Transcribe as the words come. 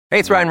Hey,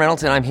 it's Ryan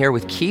Reynolds, and I'm here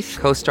with Keith,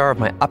 co-star of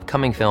my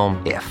upcoming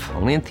film, If,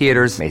 only in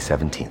theaters May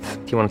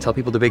 17th. Do you want to tell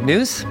people the big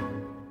news?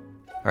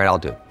 All right, I'll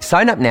do it.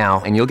 Sign up now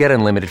and you'll get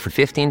unlimited for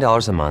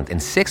 $15 a month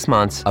and 6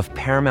 months of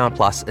Paramount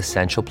Plus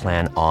Essential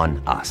Plan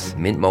on us.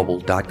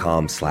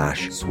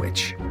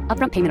 MintMobile.com/switch.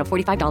 Upfront payment of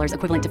 $45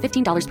 equivalent to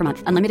 $15 per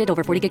month. Unlimited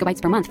over 40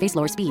 gigabytes per month. Face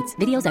lower speeds.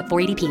 Videos at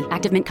 480p.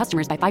 Active Mint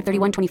customers by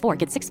 531.24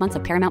 get 6 months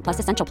of Paramount Plus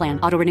Essential Plan.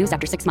 Auto renews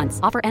after 6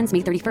 months. Offer ends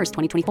May 31st,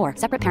 2024.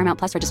 Separate Paramount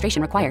Plus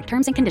registration required.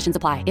 Terms and conditions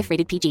apply if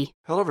rated PG.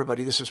 Hello,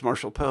 everybody. This is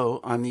Marshall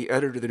Poe. I'm the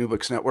editor of the New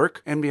Books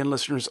Network. NBN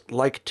listeners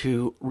like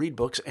to read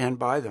books and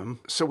buy them.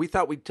 So we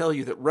thought we'd tell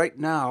you that right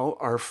now,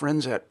 our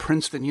friends at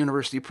Princeton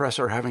University Press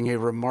are having a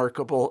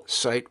remarkable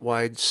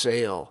site-wide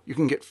sale. You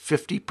can get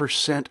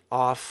 50%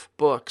 off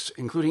books,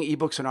 including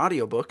ebooks and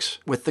audiobooks,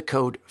 with the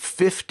code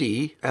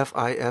 50,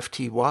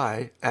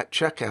 F-I-F-T-Y, at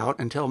checkout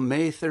until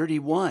May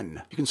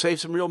 31. You can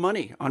save some real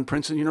money on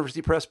Princeton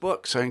University Press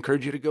books. I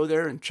encourage you to go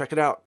there and check it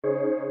out.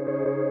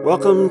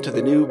 Welcome to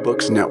the New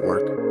Books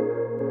Network.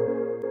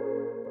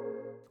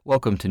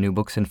 Welcome to New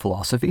Books in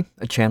Philosophy,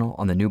 a channel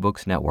on the New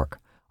Books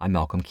Network. I'm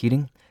Malcolm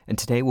Keating, and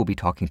today we'll be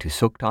talking to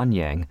Seok-Dan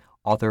Yang,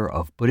 author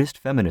of Buddhist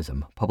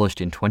Feminism,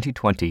 published in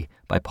 2020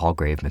 by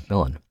Palgrave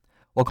Macmillan.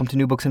 Welcome to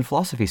New Books in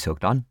Philosophy,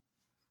 Seok-Dan.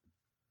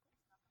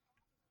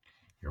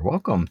 You're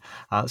welcome.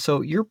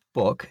 So your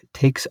book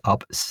takes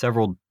up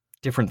several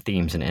different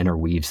themes and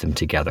interweaves them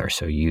together.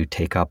 So you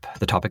take up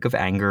the topic of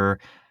anger,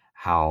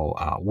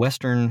 how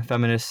Western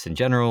feminists in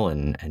general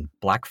and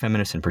Black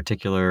feminists in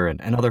particular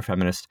and other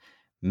feminists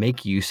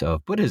make use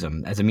of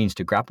Buddhism as a means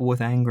to grapple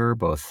with anger,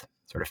 both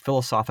sort of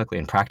philosophically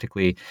and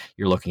practically.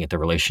 You're looking at the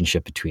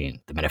relationship between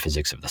the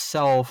metaphysics of the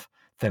self,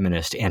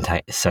 feminist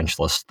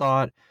anti-essentialist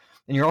thought,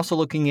 and you're also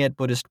looking at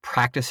Buddhist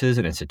practices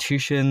and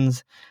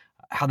institutions,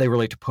 how they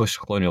relate to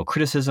post-colonial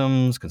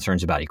criticisms,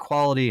 concerns about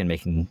equality and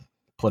making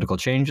political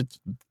change. It's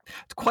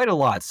quite a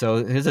lot.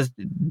 So here's a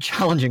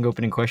challenging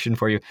opening question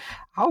for you.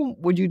 How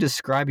would you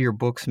describe your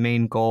book's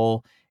main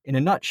goal in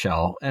a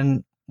nutshell,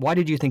 and why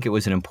did you think it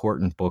was an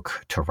important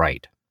book to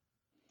write?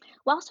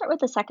 Well, I'll start with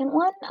the second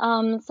one.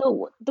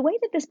 So the way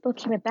that this book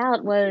came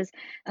about was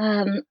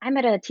I'm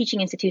at a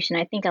teaching institution.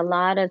 I think a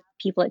lot of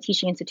people at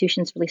teaching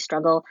institutions really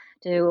struggle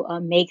to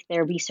make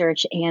their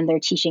research and their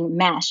teaching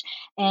mesh.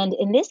 And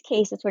in this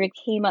case, it sort of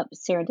came up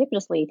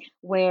serendipitously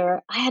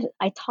where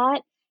I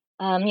taught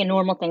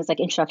normal things like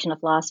introduction to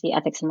philosophy,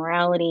 ethics, and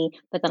morality,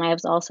 but then I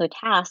was also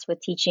tasked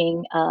with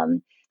teaching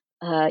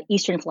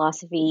Eastern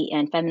philosophy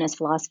and feminist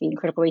philosophy and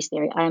critical race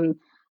theory. I'm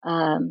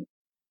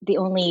the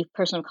only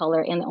person of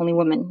color and the only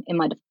woman in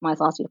my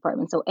philosophy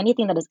department. So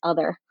anything that is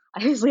other,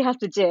 I usually have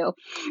to do.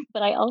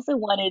 But I also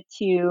wanted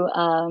to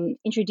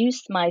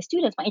introduce my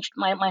students,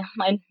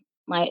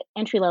 my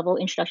entry level,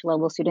 introduction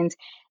level students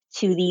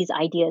to these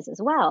ideas as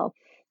well.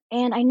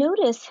 And I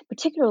noticed,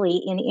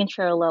 particularly in the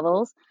intro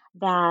levels,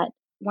 that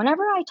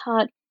whenever I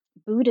taught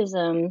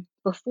Buddhism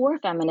before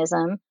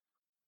feminism,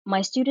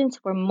 my students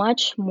were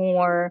much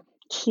more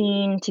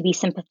keen to be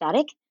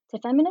sympathetic to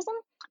feminism.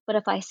 But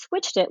if I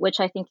switched it, which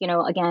I think,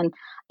 again,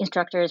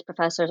 instructors,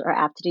 professors are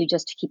apt to do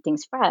just to keep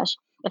things fresh.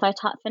 If I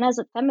taught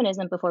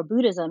feminism before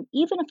Buddhism,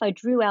 even if I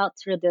drew out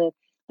sort of the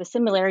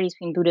similarities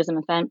between Buddhism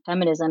and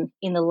feminism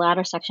in the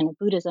latter section of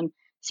Buddhism,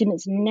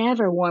 students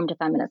never warmed to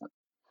feminism.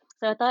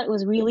 So I thought it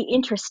was really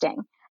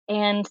interesting.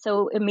 And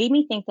so it made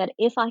me think that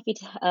if I could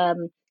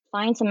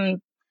find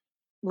some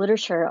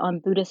literature on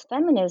Buddhist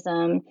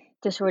feminism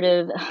to sort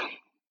of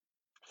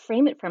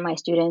frame it for my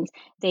students,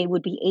 they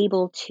would be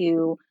able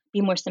to be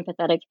more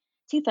sympathetic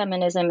to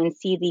feminism and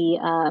see the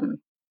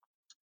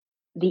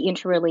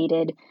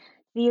interrelated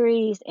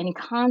theories and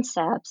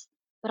concepts.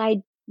 But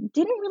I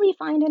didn't really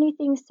find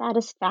anything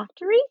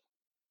satisfactory.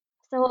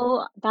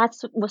 So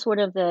that's was sort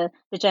of the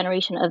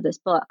generation of this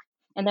book.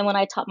 And then when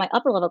I taught my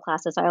upper level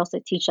classes, I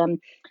also teach a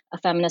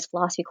feminist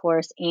philosophy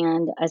course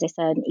and, as I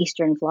said, an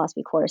Eastern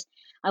philosophy course.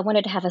 I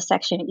wanted to have a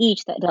section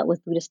each that dealt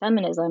with Buddhist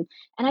feminism.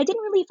 And I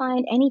didn't really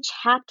find any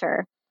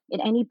chapter in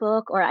any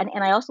book,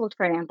 and I also looked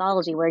for an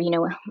anthology where, a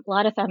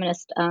lot of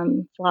feminist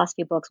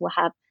philosophy books will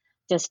have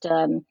just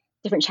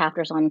different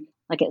chapters on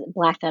like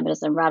Black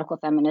feminism, radical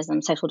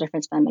feminism, sexual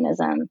difference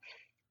feminism,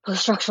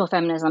 post-structural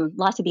feminism,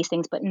 lots of these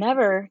things, but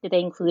never did they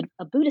include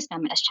a Buddhist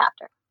feminist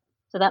chapter.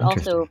 So that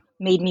also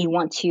made me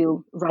want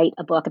to write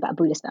a book about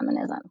Buddhist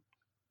feminism.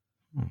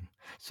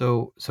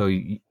 So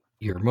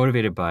you're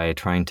motivated by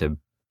trying to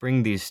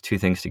bring these two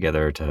things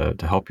together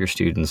to help your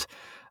students.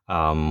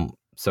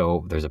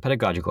 So there's a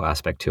pedagogical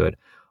aspect to it.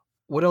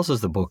 What else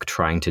is the book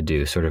trying to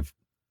do? Sort of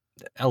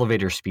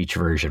elevator speech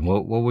version.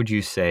 What would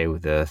you say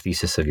the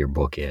thesis of your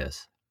book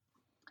is?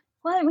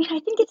 Well, I mean, I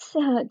think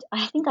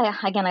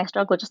I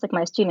struggle just like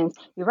my students.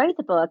 You write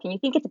the book and you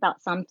think it's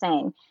about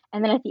something.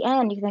 And then at the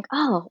end, you think,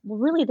 oh, well,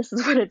 really, this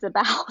is what it's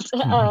about.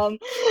 I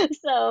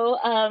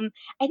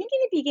think in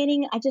the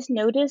beginning, I just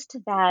noticed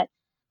that,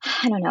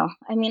 I don't know.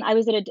 I mean, I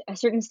was at a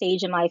certain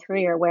stage in my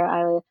career where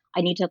I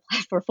need to apply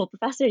for a full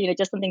professor,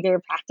 just something very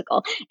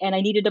practical. And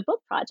I needed a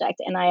book project.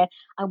 And I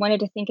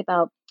wanted to think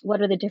about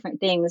what are the different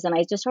things. And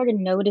I just started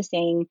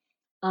noticing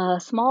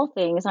small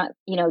things, not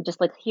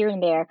just like here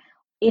and there.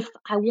 If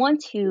I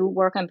want to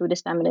work on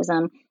Buddhist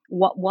feminism,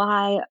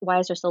 why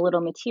is there so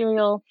little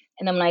material?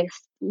 And then when I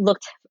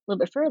looked a little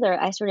bit further,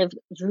 I sort of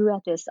drew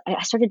out this.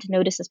 I started to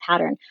notice this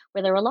pattern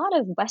where there were a lot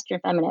of Western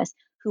feminists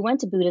who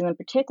went to Buddhism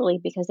particularly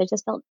because they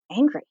just felt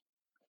angry.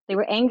 They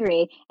were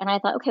angry, and I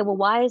thought, okay, well,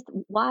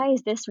 why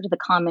is this sort of the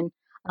common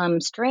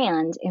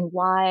strand, and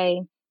why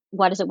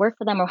does it work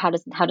for them, or how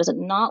does it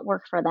not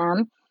work for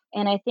them?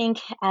 And I think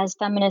as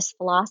feminist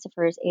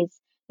philosophers, it's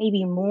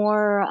maybe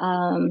more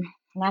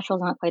natural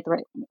is not quite the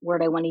right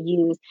word I want to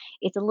use.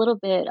 It's a little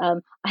bit.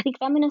 I think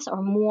feminists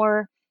are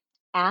more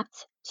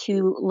apt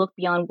to look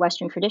beyond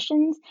Western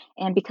traditions,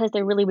 and because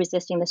they're really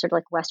resisting the sort of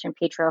like Western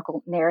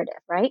patriarchal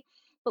narrative, right?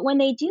 But when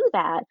they do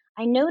that,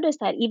 I notice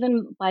that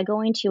even by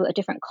going to a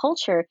different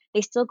culture,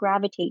 they still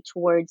gravitate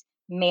towards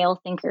male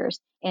thinkers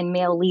and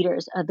male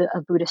leaders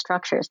of Buddhist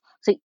structures.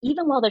 So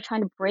even while they're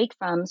trying to break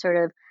from sort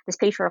of this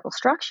patriarchal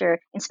structure,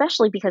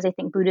 especially because I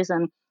think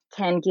Buddhism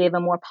can give a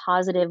more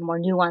positive, more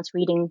nuanced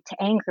reading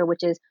to anger,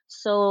 which is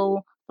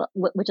so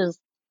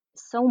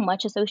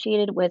much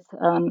associated with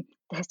the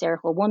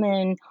hysterical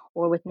woman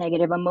or with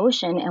negative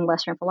emotion in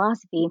Western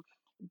philosophy,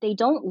 they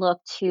don't look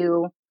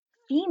to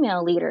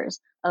female leaders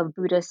of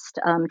Buddhist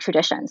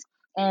traditions.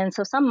 And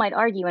so some might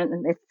argue,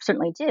 and they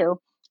certainly do,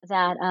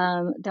 that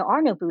there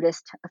are no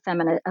Buddhist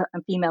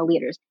female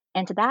leaders.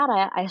 And to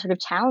that, I sort of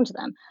challenge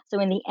them. So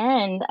in the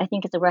end, I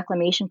think it's a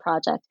reclamation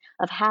project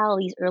of how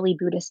these early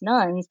Buddhist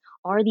nuns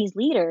are these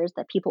leaders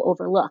that people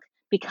overlook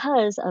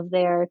because of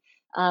their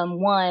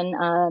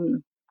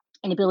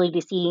inability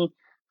to see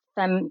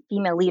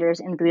female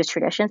leaders in Buddhist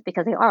traditions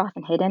because they are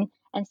often hidden.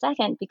 And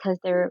second, because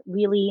they're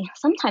really,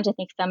 sometimes I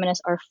think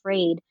feminists are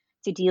afraid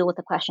to deal with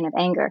the question of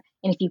anger.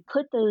 And if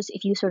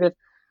you sort of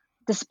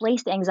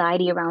displace the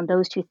anxiety around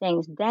those two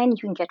things, then you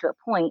can get to a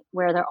point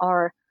where there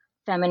are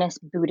feminist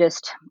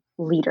Buddhist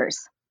leaders.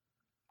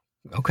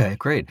 Okay,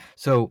 great.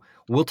 So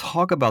we'll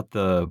talk about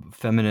the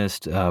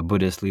feminist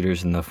Buddhist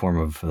leaders in the form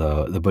of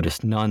the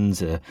Buddhist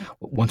nuns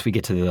once we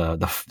get to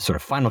the sort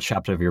of final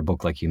chapter of your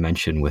book, like you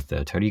mentioned, with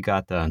the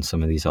Therigatha and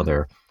some of these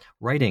other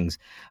writings.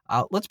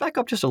 Let's back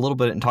up just a little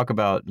bit and talk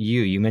about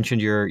you. You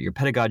mentioned your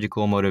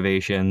pedagogical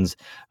motivations,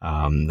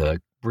 the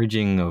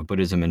bridging of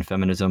Buddhism and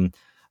feminism.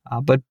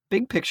 But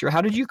big picture,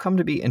 how did you come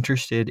to be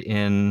interested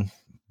in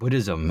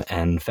Buddhism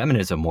and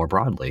feminism more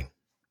broadly?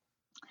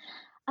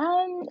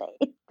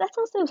 That's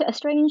also a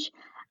strange.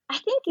 I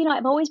think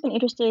I've always been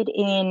interested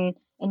in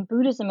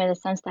Buddhism in the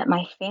sense that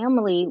my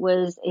family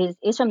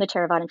is from the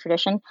Theravadan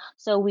tradition,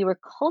 so we were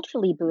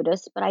culturally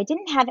Buddhist, but I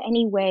didn't have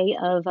any way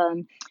of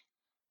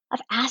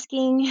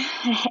asking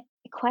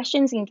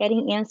questions and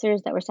getting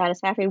answers that were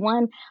satisfactory.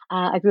 One,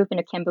 I grew up in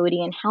a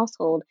Cambodian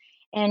household,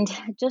 and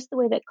just the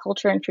way that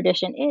culture and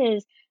tradition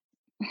is,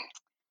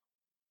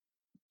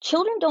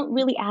 children don't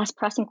really ask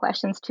pressing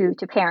questions to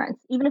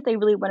parents, even if they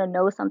really want to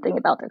know something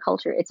about their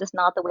culture. It's just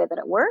not the way that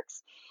it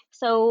works.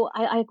 So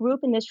I grew up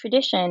in this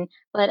tradition,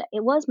 but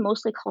it was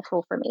mostly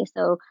cultural for me.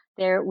 So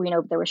there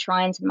were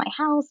shrines in my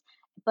house,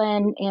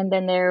 and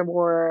then there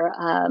were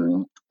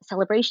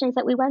celebrations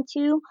that we went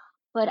to,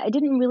 but I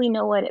didn't really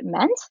know what it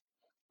meant.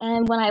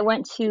 And when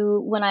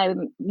I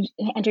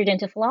entered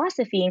into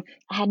philosophy,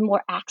 I had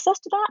more access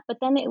to that, but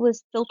then it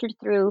was filtered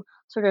through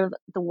sort of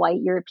the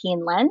white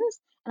European lens,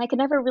 and I could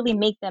never really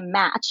make them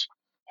match.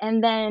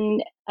 And then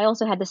I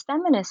also had this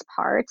feminist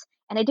part,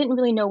 and I didn't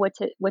really know what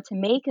to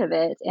make of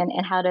it, and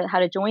how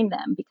to join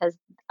them, because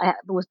it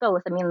was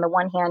both. I mean, on the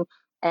one hand,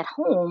 at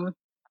home,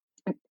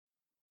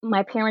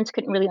 my parents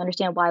couldn't really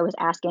understand why I was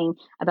asking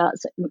about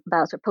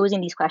sort of posing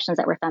these questions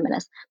that were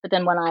feminist. But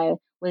then when I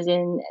was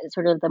in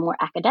sort of the more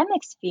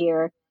academic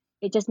sphere,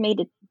 it just made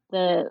it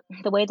the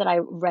way that I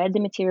read the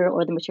material,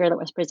 or the material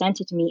that was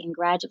presented to me in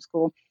graduate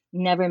school,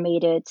 never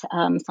made it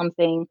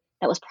something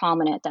that was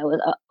prominent, that was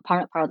a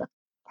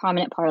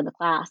prominent part of the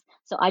class.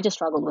 So I just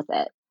struggled with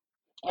it,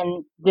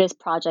 and this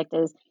project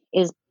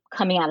is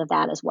coming out of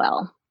that as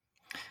well.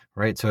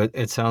 Right. So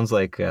it sounds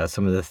like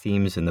some of the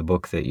themes in the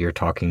book that you're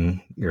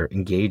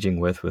engaging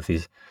with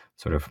these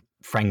sort of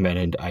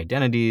fragmented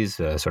identities,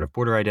 sort of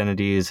border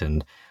identities,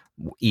 and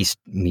East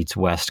meets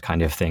West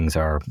kind of things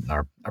are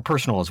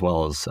personal as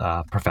well as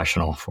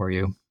professional for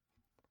you.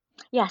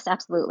 Yes,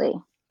 absolutely.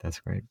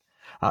 That's great.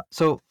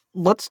 So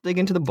let's dig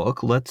into the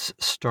book. Let's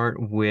start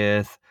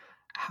with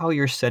how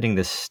you're setting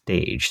the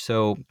stage.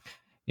 So,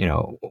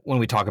 when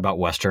we talk about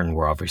Western,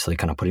 we're obviously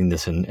kind of putting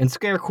this in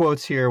scare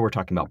quotes here. We're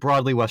talking about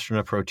broadly Western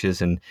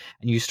approaches, and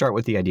you start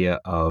with the idea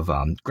of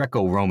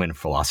Greco-Roman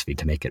philosophy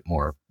to make it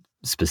more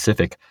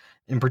specific,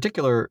 in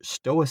particular,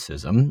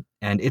 Stoicism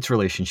and its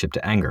relationship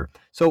to anger.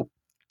 So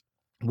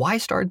why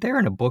start there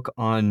in a book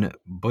on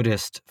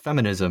Buddhist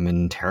feminism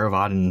and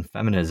Theravadan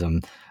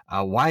feminism?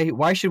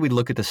 Why should we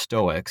look at the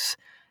Stoics?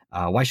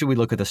 Why should we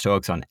look at the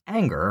Stoics on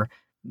anger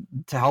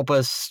to help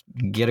us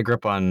get a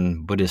grip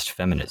on Buddhist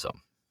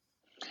feminism?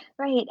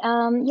 Right.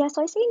 Yeah.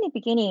 So I say in the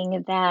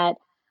beginning that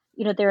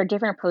there are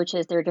different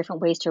approaches, there are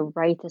different ways to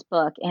write this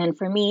book, and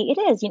for me,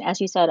 it is, as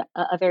you said,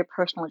 a very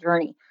personal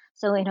journey.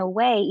 So in a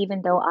way,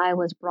 even though I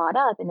was brought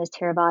up in this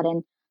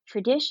Theravadan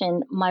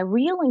tradition, my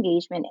real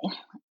engagement,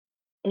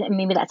 and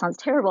maybe that sounds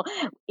terrible,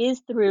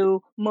 is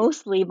through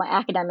mostly my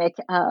academic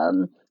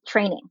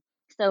training.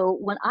 So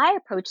when I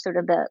approach sort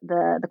of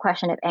the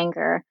question of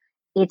anger,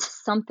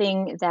 it's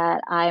something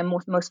that I'm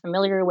most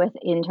familiar with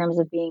in terms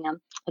of being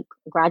a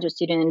graduate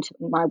student.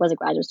 When I was a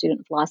graduate student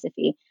in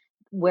philosophy,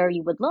 where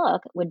you would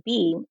look would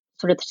be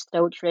sort of the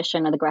Stoic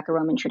tradition or the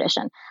Greco-Roman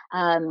tradition.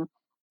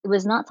 It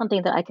was not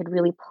something that I could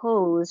really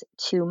pose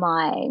to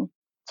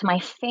my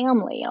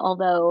family,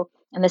 although,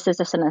 and this is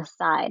just an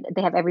aside,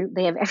 they have every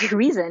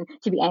reason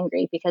to be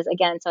angry because,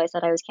 again, so I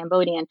said I was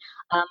Cambodian.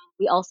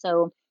 We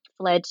also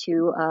fled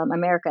to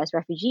America as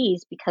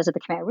refugees because of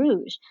the Khmer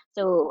Rouge.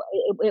 So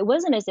it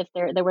wasn't as if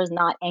there was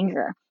not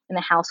anger in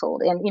the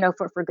household, and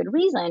for good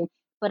reason.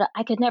 But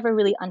I could never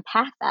really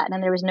unpack that,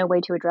 and there was no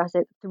way to address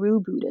it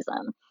through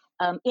Buddhism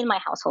in my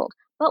household.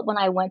 But when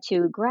I went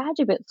to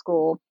graduate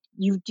school,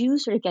 you do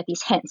sort of get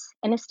these hints,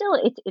 and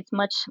it's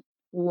much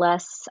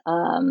less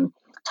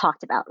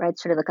talked about, right?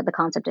 Sort of the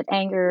concept of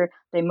anger,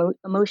 the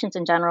emotions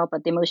in general,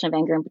 but the emotion of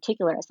anger in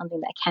particular is something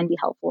that can be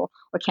helpful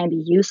or can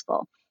be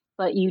useful.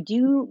 But you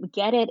do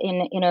get it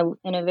in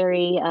a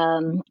very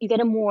you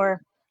get a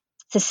more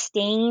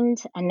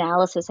sustained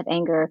analysis of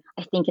anger,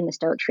 I think, in the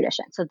Stoic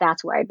tradition. So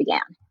that's where I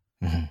began.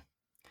 Mm-hmm.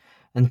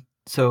 And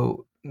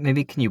so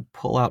maybe can you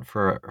pull out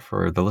for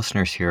the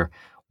listeners here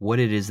what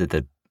it is that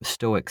the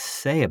Stoics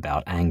say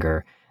about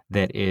anger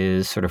that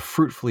is sort of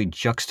fruitfully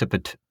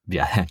juxtaposed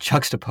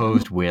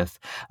with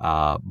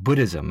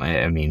Buddhism?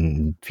 I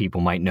mean,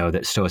 people might know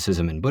that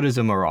Stoicism and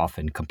Buddhism are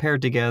often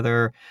compared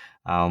together.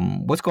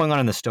 What's going on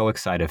in the Stoic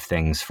side of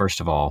things, first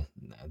of all,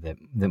 that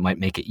might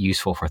make it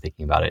useful for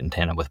thinking about it in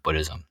tandem with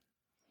Buddhism?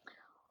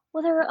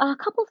 Well, there are a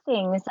couple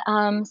things.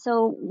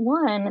 So,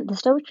 one, the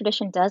Stoic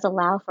tradition does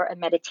allow for a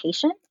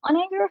meditation on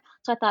anger.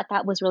 So, I thought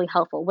that was really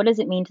helpful. What does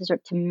it mean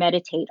to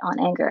meditate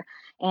on anger?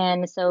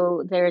 And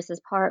so, there's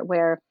this part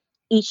where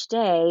each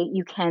day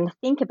you can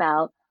think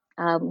about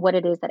what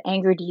it is that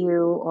angered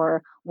you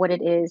or what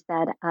it is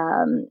that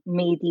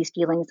made these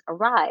feelings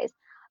arise.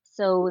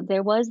 So,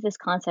 there was this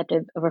concept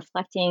of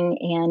reflecting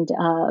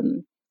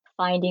and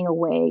finding a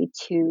way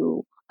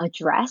to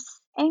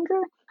address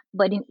anger,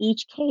 but in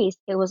each case,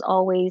 it was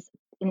always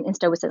in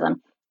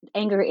Stoicism,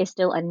 anger is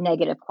still a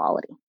negative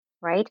quality,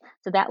 right?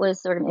 So that was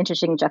sort of an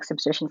interesting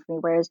juxtaposition for me.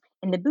 Whereas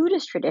in the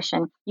Buddhist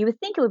tradition, you would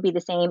think it would be the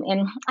same.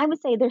 And I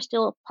would say there's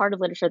still a part of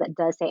literature that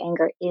does say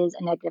anger is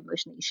a negative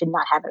emotion, that you should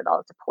not have it at all.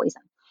 It's a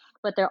poison.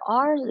 But there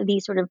are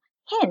these sort of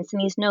hints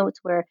and these notes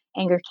where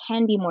anger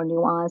can be more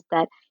nuanced,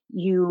 that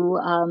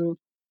you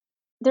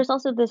there's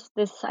also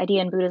this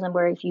idea in Buddhism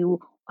where if you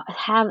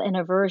have an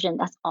aversion,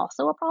 that's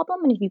also a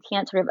problem. And if you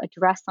can't sort of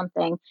address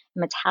something,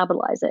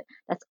 metabolize it,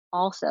 that's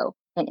also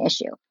an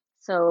issue.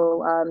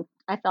 So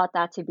I thought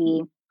that to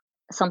be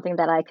something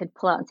that I could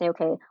pull out and say,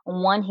 okay,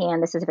 on one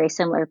hand, this is very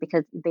similar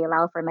because they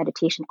allow for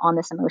meditation on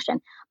this emotion.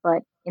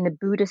 But in the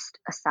Buddhist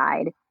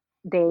side,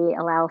 they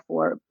allow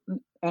for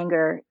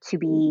anger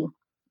to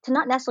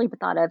not necessarily be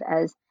thought of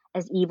as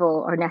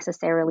evil or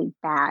necessarily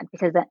bad,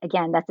 because that,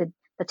 again,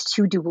 that's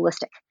too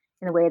dualistic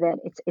in the way that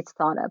it's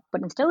thought of.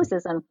 But in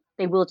Stoicism,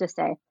 they will just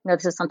say, no,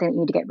 this is something that you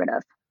need to get rid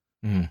of.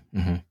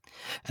 Mm-hmm.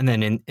 And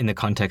then in the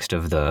context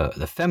of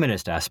the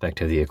feminist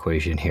aspect of the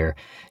equation here,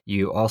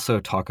 you also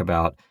talk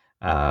about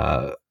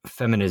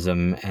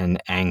feminism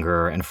and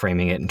anger and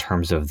framing it in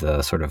terms of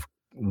the sort of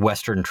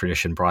Western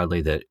tradition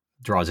broadly that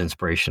draws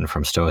inspiration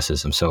from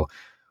Stoicism. So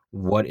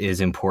what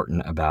is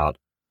important about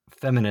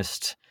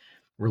feminist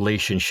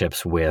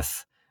relationships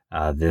with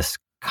this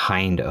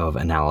kind of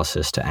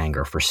analysis to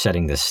anger for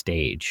setting the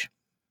stage?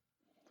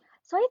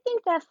 So I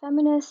think that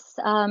feminists,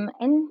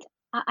 and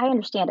I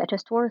understand it,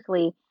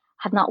 historically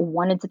have not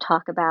wanted to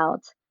talk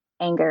about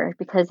anger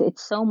because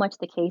it's so much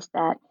the case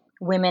that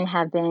women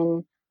have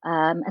been,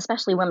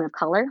 especially women of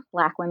color,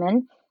 Black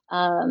women,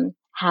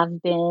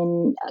 have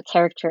been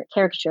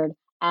caricatured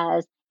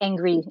as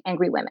angry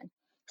women.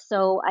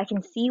 So I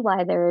can see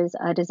why there's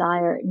a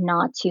desire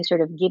not to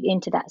sort of give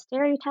into that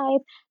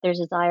stereotype. There's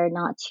a desire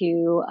not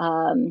to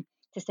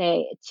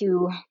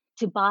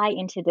buy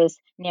into this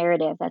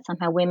narrative that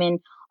somehow women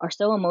are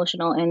so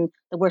emotional, and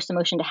the worst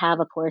emotion to have,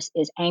 of course,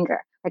 is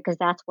anger, because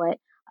that's what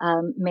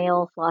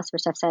male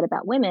philosophers have said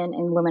about women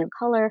and women of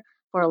color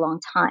for a long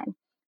time.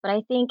 But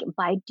I think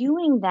by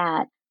doing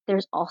that,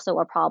 there's also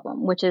a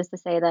problem, which is to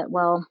say that,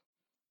 well,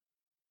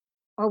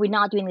 are we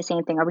not doing the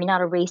same thing? Are we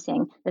not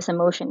erasing this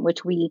emotion,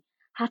 which we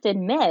have to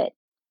admit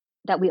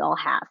that we all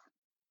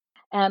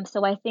have?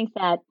 So I think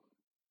that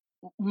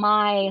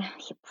my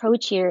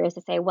approach here is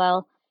to say,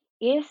 well,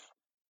 if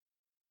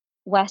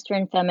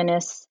Western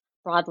feminists,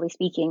 broadly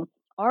speaking,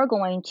 are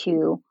going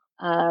to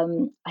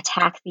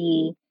attack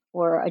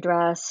or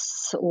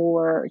address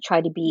or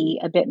try to be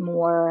a bit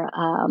more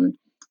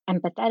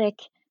empathetic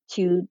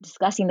to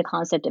discussing the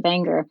concept of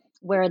anger,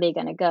 where are they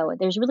going to go?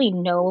 There's really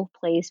no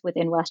place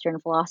within Western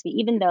philosophy,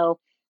 even though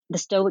the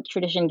Stoic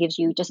tradition gives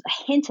you just a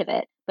hint of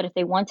it. But if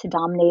they want to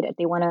dominate it,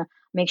 they want to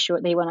make sure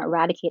they want to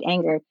eradicate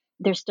anger,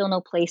 there's still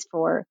no place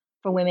for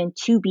for women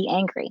to be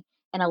angry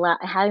and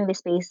having the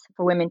space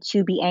for women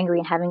to be angry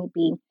and having it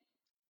be,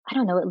 I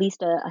don't know, at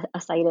least a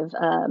site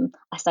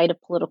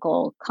of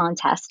political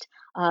contest.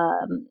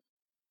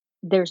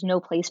 There's no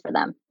place for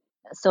them.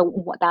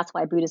 So that's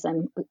why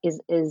Buddhism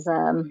is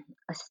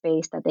a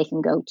space that they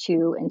can go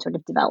to and sort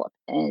of develop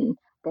in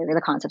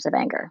the concepts of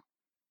anger.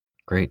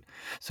 Great.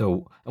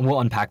 So, and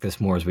we'll unpack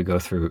this more as we go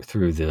through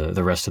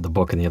the rest of the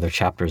book and the other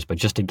chapters. But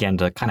just again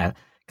to kind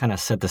of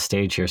set the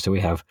stage here. So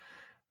we have,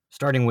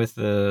 starting with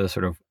the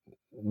sort of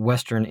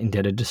Western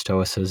indebted to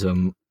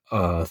Stoicism,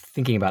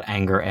 thinking about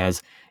anger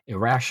as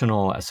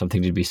irrational, as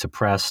something to be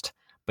suppressed,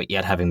 but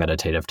yet having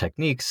meditative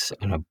techniques,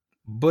 and a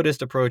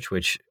Buddhist approach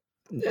which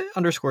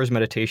underscores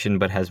meditation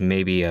but has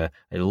maybe a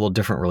little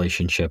different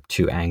relationship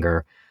to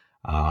anger.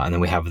 And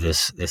then we have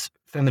this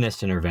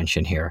feminist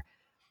intervention here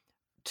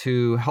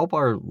to help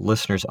our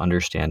listeners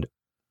understand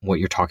what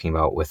you're talking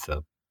about with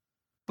the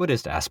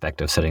Buddhist aspect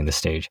of setting the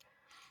stage.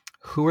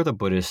 Who are the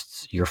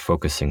Buddhists you're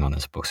focusing on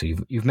this book? So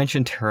you've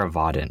mentioned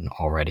Theravadan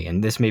already,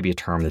 and this may be a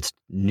term that's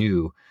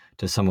new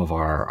to some of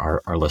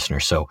our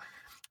listeners. So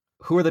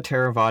who are the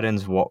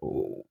Theravadins?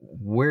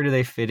 Where do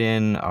they fit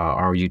in?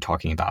 Are you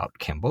talking about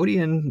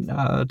Cambodian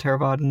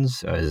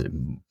Theravadins? Is it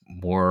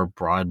more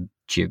broad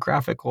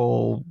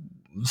geographical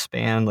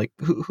span? Like,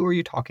 who are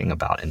you talking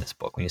about in this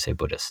book when you say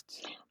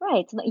Buddhists?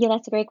 Right. Yeah,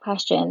 that's a great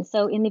question.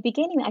 So in the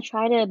beginning, I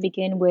try to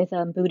begin with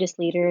Buddhist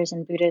leaders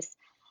and Buddhist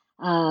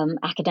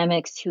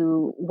academics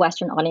who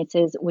Western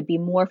audiences would be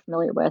more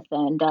familiar with.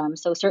 And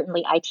so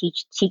certainly I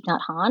teach Thich Nhat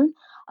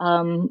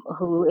Hanh,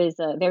 who is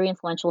very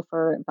influential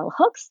for bell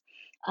hooks.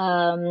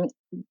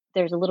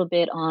 There's a little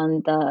bit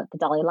on the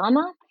Dalai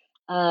Lama,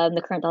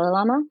 the current Dalai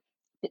Lama.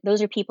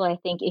 Those are people I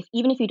think,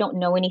 even if you don't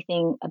know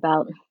anything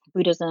about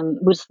Buddhist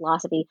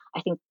philosophy,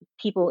 I think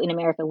people in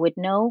America would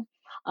know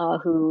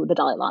who the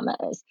Dalai Lama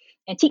is.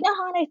 And Thich Nhat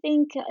Hanh, I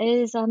think,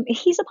 is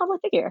he's a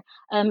public figure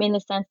in the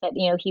sense that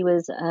he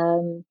was.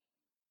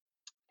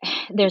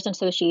 There's an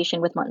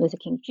association with Martin Luther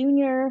King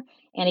Jr.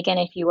 And again,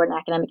 if you were an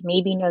academic,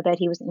 maybe know that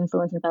he was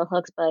influenced in bell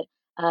hooks, but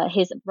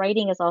his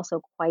writing is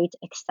also quite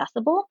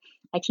accessible.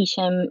 I teach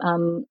him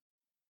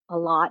a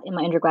lot in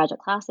my undergraduate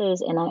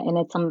classes, and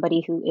it's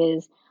somebody who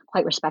is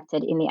quite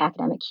respected in the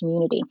academic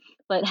community.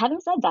 But having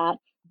said that,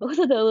 both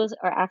of those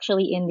are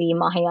actually in the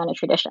Mahayana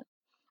tradition,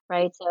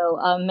 right? So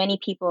many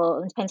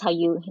people, it depends how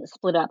you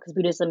split up, because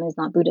Buddhism is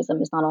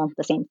not all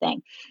the same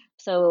thing.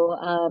 So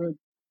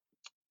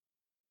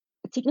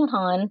Thich Nhat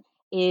Hanh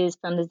is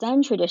from the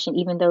Zen tradition,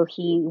 even though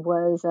he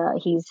was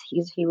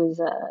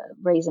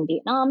raised in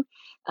Vietnam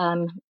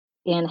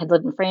and had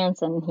lived in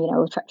France and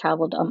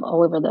traveled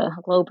all over the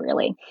globe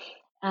really.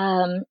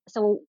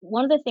 So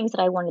one of the things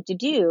that I wanted to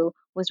do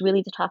was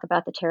really to talk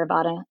about the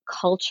Theravada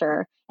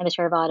culture and the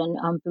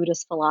Theravadan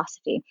Buddhist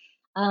philosophy.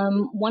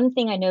 One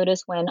thing I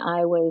noticed when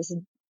I was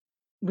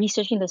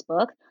researching this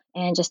book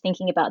and just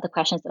thinking about the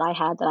questions that I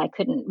had that I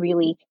couldn't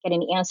really get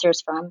any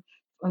answers from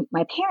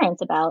my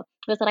parents about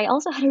was that I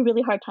also had a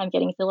really hard time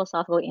getting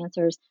philosophical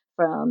answers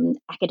from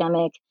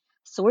academic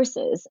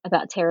sources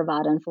about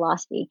Theravadan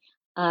philosophy,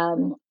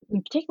 in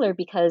particular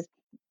because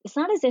it's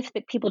not as if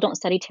that people don't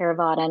study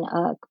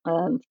Theravadan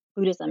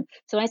Buddhism.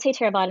 So when I say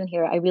Theravadan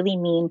here, I really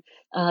mean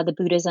the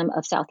Buddhism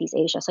of Southeast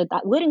Asia. So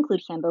that would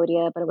include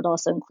Cambodia, but it would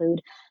also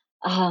include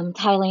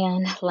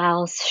Thailand,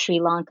 Laos, Sri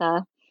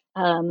Lanka,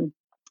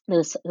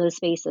 those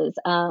spaces.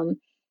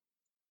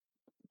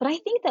 But I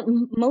think that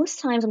most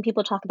times when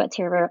people talk about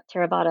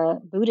Theravada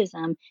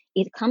Buddhism,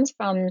 it comes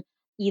from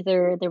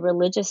either the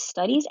religious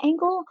studies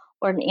angle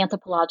or an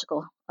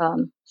anthropological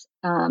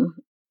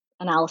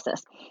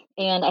analysis.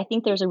 And I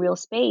think there's a real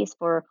space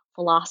for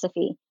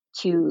philosophy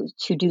to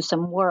do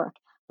some work,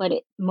 but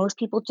most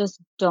people just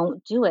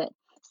don't do it.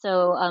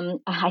 So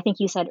I think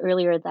you said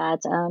earlier that,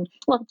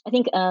 I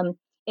think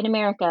in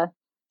America,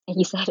 and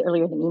you said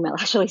earlier in the email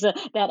actually, so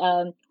that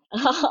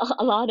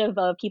a lot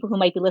of people who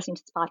might be listening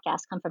to this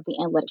podcast come from the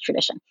analytic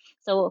tradition.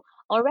 So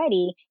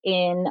already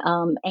in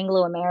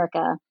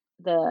Anglo-America,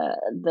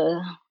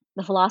 the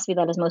philosophy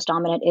that is most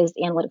dominant is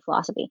the analytic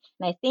philosophy.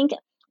 And I think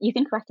you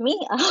can correct me.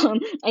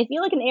 I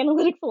feel like in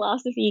analytic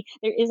philosophy,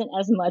 there isn't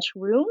as much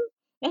room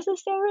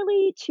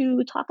necessarily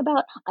to talk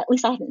about, at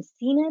least I haven't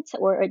seen it,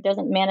 or it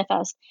doesn't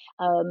manifest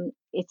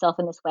itself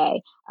in this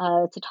way,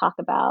 to talk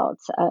about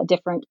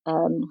different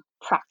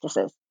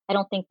practices. I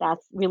don't think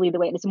that's really the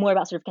way. It's more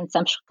about sort of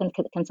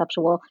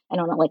conceptual, I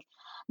don't know, like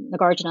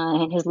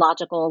Nagarjuna and his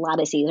logical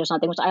lattices or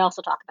something, which I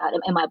also talk about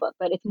in my book,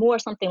 but it's more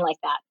something like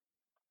that.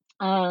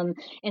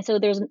 And so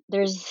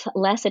there's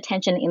less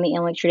attention in the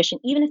analytic tradition,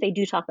 even if they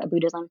do talk about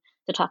Buddhism,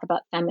 to talk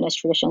about feminist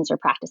traditions or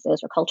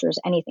practices or cultures,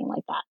 anything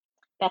like that.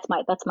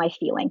 That's my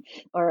feeling,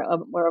 or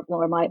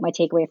my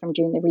takeaway from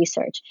doing the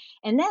research.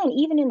 And then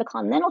even in the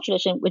continental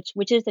tradition,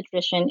 which is the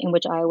tradition in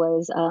which I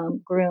was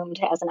groomed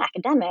as an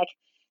academic,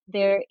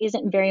 there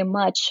isn't very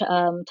much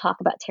talk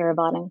about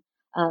Theravadan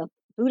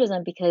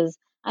Buddhism because,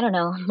 I don't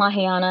know,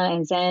 Mahayana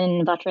and Zen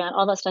and Vajrayana,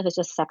 all that stuff is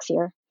just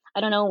sexier. I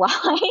don't know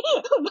why,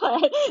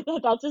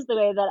 but that's just the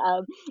way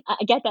that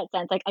I get that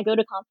sense. Like I go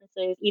to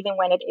conferences, even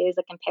when it is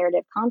a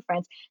comparative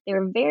conference,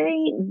 there are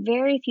very,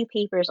 very few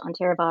papers on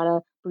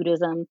Theravada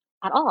Buddhism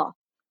at all.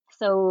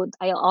 So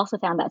I also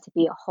found that to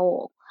be a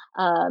whole.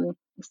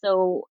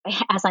 So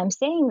as I'm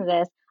saying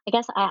this, I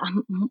guess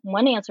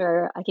one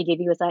answer I could give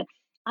you is that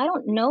I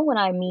don't know what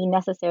I mean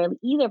necessarily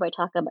either by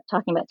talking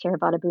about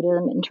Theravada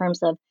Buddhism in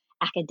terms of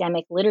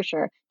academic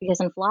literature, because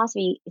in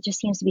philosophy, it just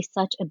seems to be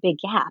such a big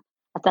gap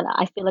that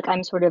I feel like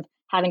I'm sort of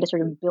having to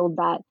sort of build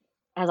that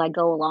as I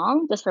go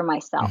along just for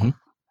myself.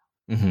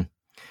 Mm-hmm. Mm-hmm.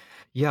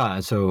 Yeah,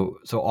 so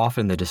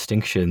often the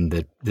distinction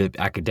that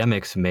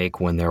academics make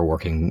when they're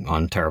working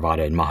on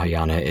Theravada and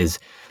Mahayana is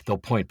they'll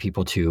point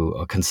people to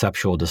a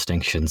conceptual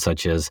distinction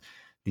such as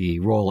the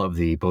role of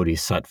the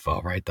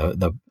bodhisattva, right?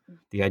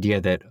 The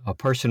idea that a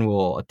person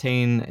will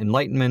attain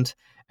enlightenment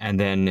and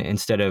then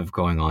instead of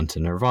going on to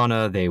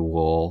nirvana,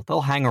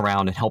 they'll hang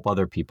around and help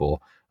other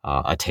people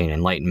attain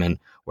enlightenment.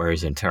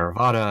 Whereas in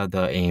Theravada,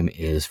 the aim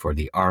is for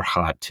the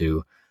arhat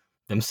to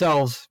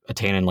themselves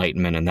attain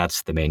enlightenment, and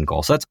that's the main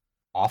goal. So that's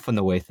often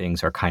the way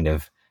things are kind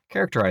of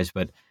characterized,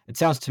 but it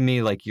sounds to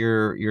me like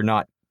you're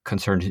not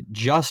concerned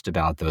just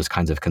about those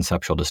kinds of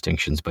conceptual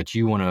distinctions, but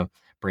you want to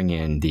bring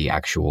in the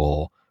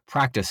actual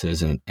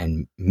practices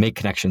and make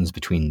connections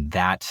between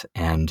that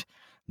and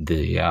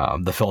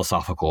the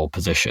philosophical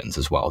positions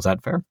as well. Is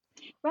that fair?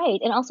 Right.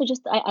 And also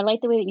just I like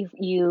the way that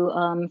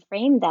you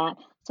framed that.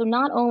 So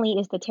not only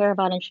is the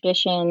Theravadan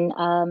tradition,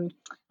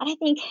 I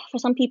think for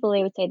some people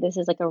they would say this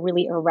is like a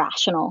really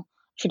irrational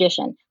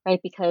tradition, right?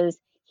 Because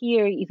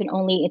here you can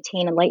only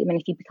attain enlightenment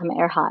if you become an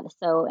arhat.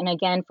 So, and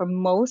again, for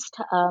most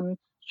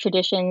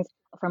traditions,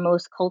 for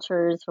most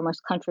cultures, for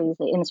most countries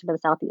in sort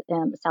of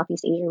the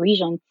Southeast Asia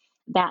region,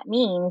 that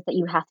means that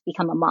you have to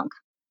become a monk,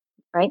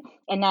 right?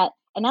 And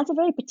that's a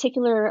very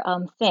particular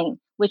thing,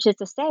 which is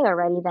to say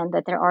already then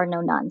that there are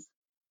no nuns.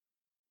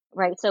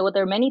 Right. So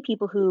there are many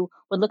people who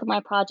would look at my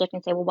project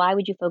and say, well, why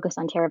would you focus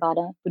on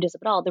Theravada Buddhism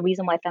at all? The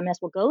reason why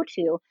feminists will go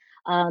to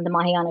the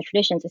Mahayana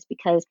traditions is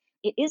because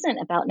it isn't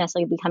about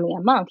necessarily becoming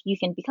a monk. You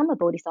can become a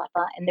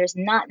bodhisattva, and there's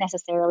not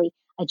necessarily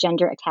a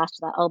gender attached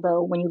to that.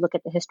 Although when you look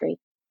at the history,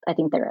 I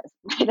think there is.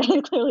 Right?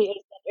 It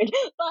clearly is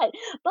gendered.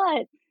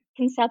 But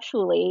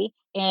conceptually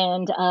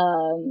and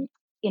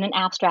in an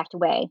abstract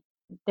way,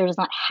 there does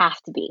not have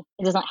to be.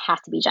 It does not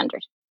have to be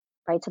gendered.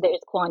 Right. So there's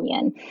Kuan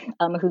Yin,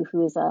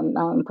 who is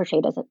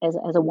portrayed as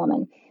a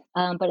woman.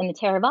 But in the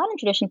Theravadan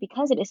tradition,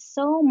 because it is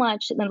so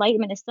much,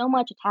 enlightenment is so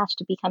much attached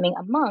to becoming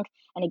a monk,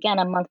 and again,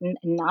 a monk,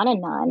 not a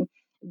nun,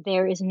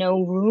 there is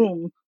no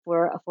room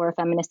for a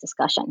feminist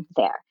discussion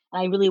there.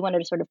 And I really wanted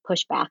to sort of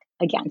push back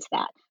against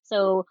that.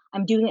 So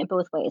I'm doing it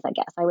both ways, I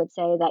guess. I would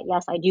say that,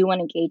 yes, I do want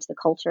to engage the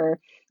culture.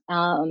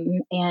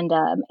 And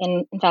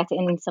in fact,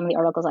 in some of the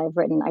articles I've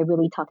written, I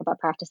really talk about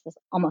practices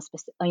almost,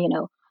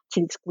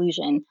 to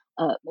exclusion,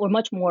 or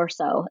much more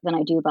so than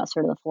I do about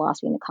sort of the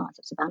philosophy and the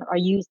concepts about it. Or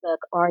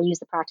I use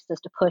the practices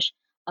to push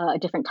a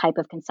different type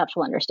of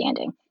conceptual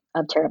understanding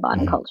of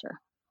Theravadan culture.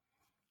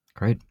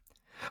 Great.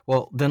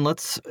 Well, then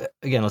let's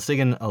dig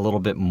in a little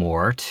bit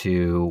more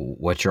to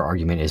what your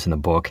argument is in the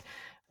book.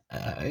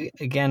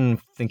 Again,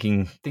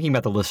 thinking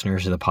about the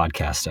listeners of the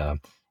podcast,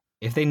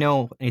 if they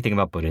know anything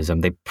about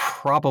Buddhism, they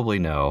probably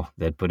know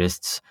that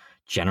Buddhists,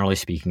 generally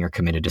speaking, are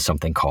committed to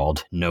something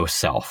called no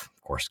self.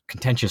 Of course,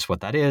 contentious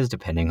what that is,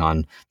 depending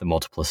on the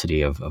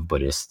multiplicity of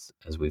Buddhists,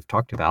 as we've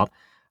talked about.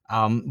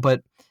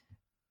 But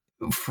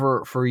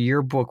for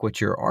your book,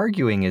 what you're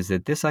arguing is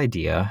that this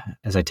idea,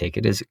 as I take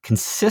it, is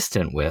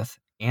consistent with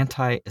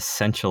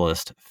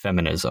anti-essentialist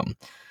feminism.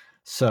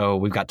 So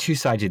we've got two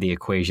sides of the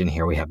equation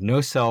here. We have no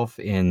self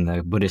in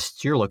the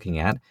Buddhists you're looking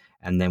at,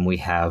 and then we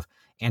have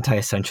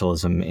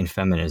anti-essentialism in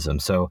feminism.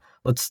 So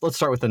let's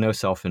start with the no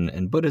self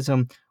in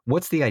Buddhism.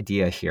 What's the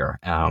idea here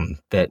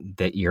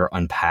that you're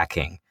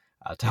unpacking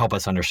to help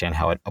us understand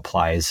how it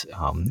applies,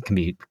 can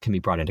be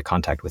brought into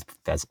contact with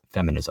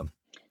feminism?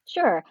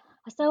 Sure.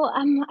 So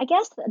I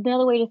guess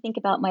another way to think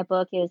about my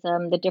book is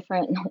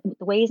the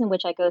ways in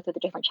which I go through the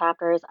different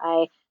chapters.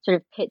 I sort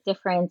of pit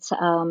different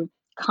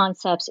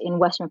concepts in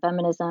Western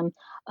feminism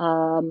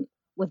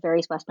with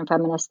various Western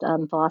feminist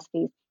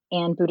philosophies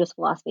and Buddhist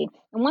philosophy.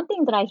 And one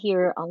thing that I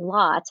hear a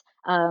lot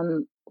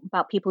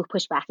about people who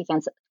push back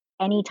against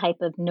any type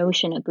of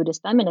notion of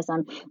Buddhist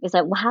feminism is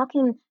that, well, how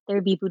can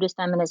there be Buddhist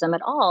feminism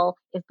at all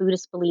if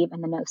Buddhists believe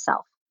in the no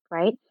self,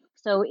 right?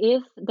 So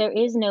if there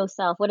is no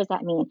self, what does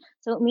that mean?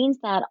 So it means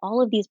that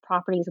all of these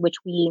properties which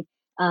we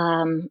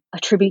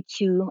attribute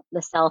to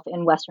the self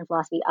in Western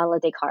philosophy, a la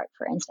Descartes,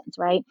 for instance,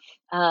 right,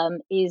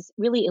 is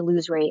really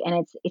illusory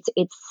and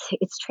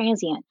it's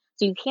transient.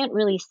 So you can't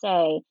really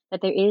say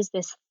that there is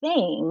this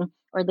thing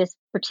or this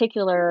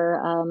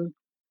particular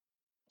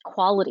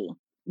quality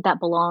that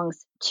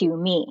belongs to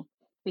me,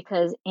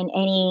 because in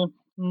any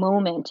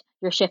moment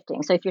you're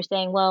shifting. So if you're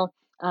saying, well,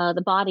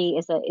 the body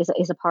is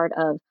a part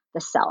of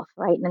the self,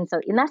 right? And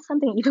that's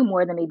something even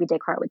more than maybe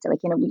Descartes would say. Like,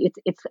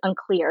 it's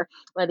unclear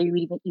whether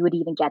you would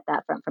even get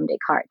that from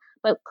Descartes.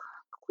 But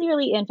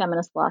clearly in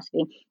feminist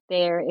philosophy,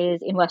 there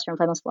is in Western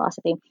feminist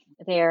philosophy,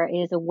 there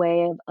is a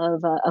way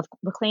of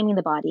reclaiming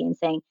the body and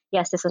saying,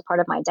 yes, this is part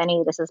of my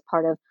identity. This is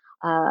part of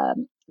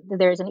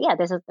there's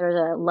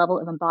a level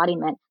of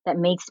embodiment that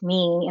makes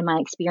me and my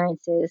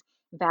experiences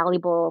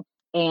valuable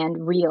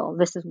and real.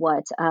 This is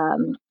what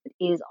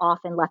is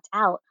often left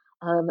out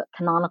of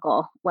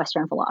canonical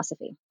Western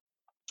philosophy.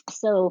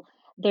 So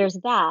there's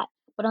that.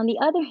 But on the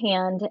other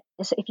hand,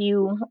 if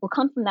you will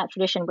come from that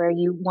tradition where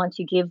you want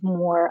to give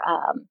more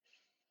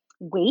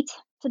weight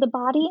to the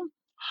body,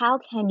 how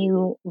can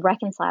you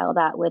reconcile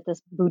that with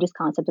this Buddhist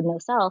concept of no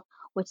self,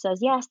 which says,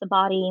 yes, the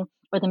body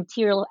or the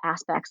material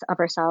aspects of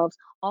ourselves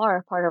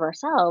are part of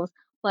ourselves,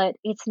 but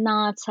it's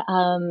not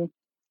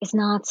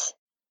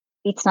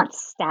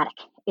static.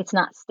 It's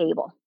not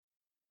stable.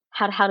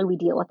 How do we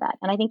deal with that?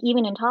 And I think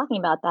even in talking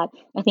about that,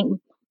 I think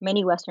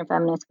many Western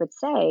feminists would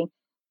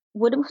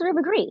sort of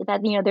agree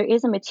that, there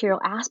is a material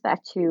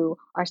aspect to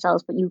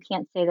ourselves, but you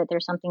can't say that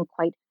there's something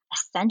quite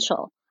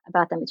essential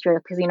about the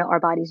material because, our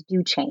bodies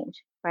do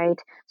change, right?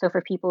 So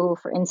for people,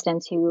 for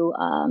instance, who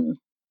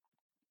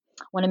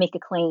want to make a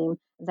claim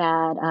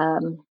that,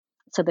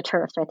 so the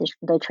TERFs, right,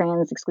 the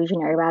trans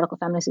exclusionary radical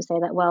feminists who say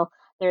that, well,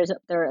 there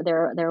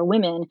are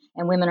women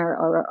and women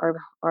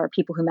are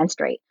people who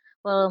menstruate.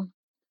 Well,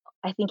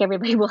 I think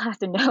everybody will have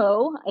to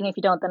know, and if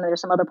you don't, then there's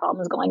some other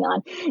problems going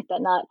on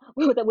that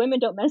women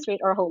don't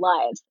menstruate our whole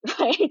lives,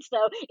 right?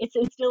 So it's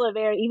still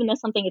even though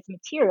something is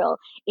material,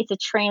 it's a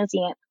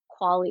transient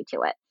quality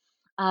to it.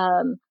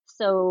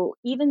 So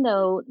even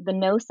though the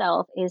no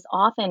self is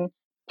often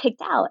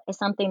picked out as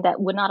something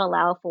that would not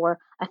allow for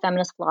a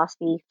feminist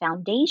philosophy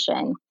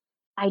foundation,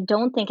 I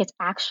don't think it's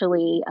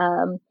actually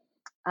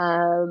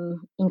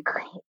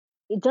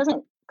it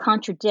doesn't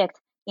contradict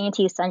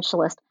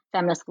anti-essentialist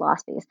feminist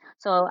philosophies.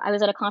 So I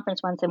was at a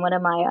conference once, and one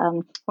of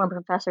my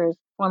former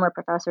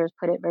professors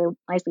put it very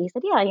nicely. He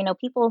said, "Yeah,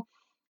 people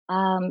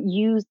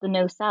use the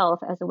no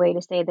self as a way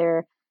to say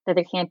that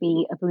there can't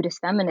be a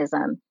Buddhist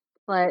feminism,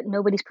 but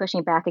nobody's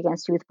pushing back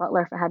against Judith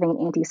Butler for having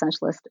an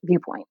anti-essentialist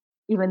viewpoint,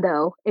 even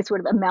though it sort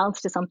of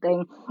amounts to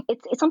something.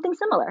 It's something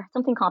similar,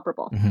 something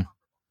comparable."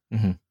 Mm-hmm.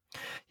 Mm-hmm.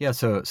 Yeah,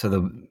 so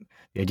the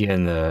idea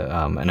in the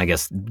and I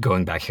guess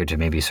going back here to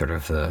maybe sort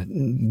of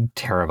the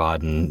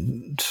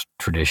Theravadan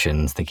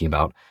traditions, thinking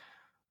about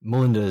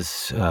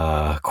Melinda's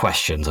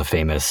questions, a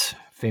famous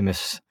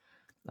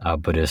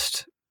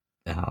Buddhist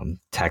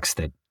text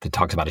that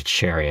talks about a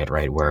chariot,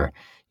 right? Where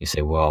you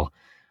say, well,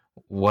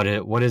 what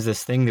is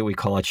this thing that we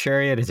call a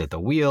chariot? Is it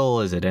the wheel?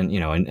 Is it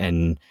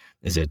and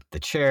is it the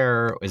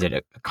chair? Is it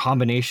a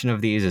combination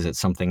of these? Is it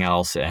something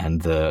else?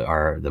 And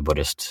the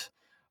Buddhist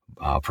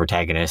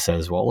protagonist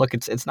says, well, look,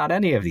 it's not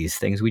any of these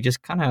things. We just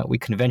we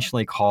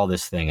conventionally call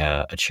this thing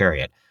a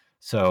chariot.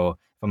 So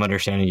if I'm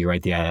understanding you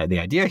right, the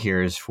idea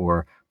here is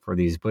for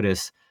these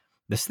Buddhists,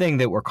 this thing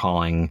that we're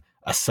calling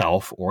a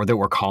self or that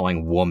we're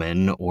calling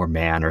woman or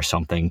man or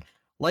something,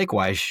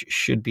 likewise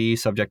should be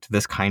subject to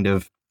this kind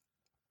of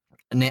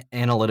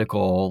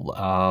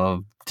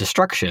analytical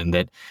destruction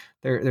that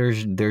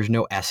there's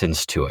no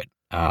essence to it.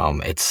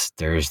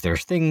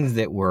 There's things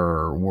that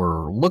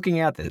we're looking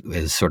at that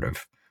is sort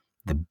of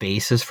the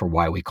basis for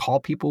why we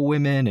call people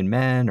women and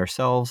men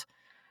ourselves,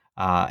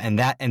 and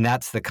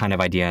that's the kind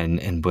of idea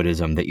in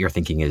Buddhism that you're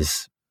thinking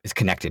is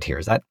connected here.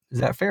 Is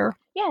that fair?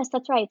 Yes,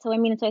 that's right. So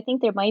I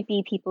think there might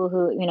be people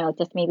who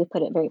just maybe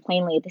put it very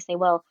plainly. They say,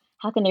 well,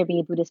 how can there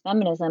be Buddhist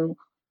feminism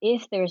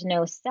if there's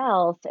no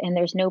self and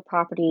there's no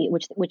property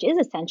which is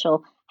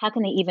essential? How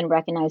can they even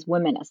recognize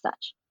women as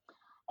such?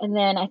 And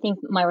then I think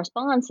my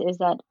response is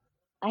that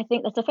I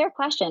think that's a fair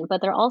question, but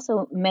there are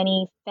also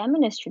many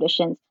feminist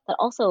traditions that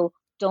also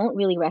don't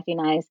really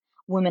recognize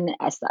women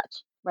as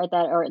such, right?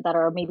 That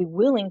are maybe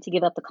willing to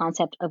give up the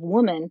concept of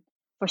woman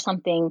for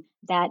something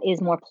that is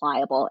more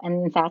pliable.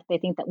 And in fact, they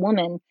think that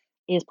woman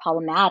is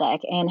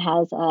problematic and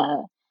has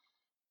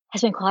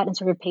been caught in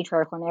sort of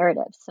patriarchal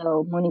narratives.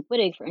 So Monique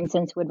Wittig, for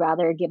instance, would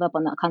rather give up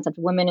on the concept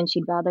of women, and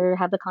she'd rather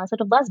have the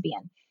concept of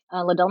lesbian.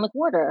 Liddell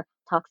McWhorter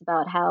talks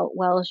about how,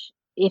 well,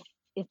 if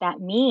that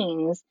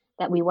means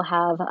that we will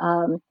have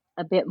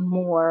a bit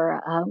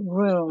more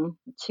room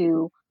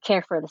to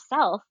care for the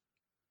self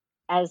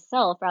as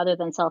self rather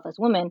than self as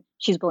woman,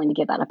 she's willing to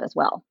give that up as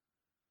well.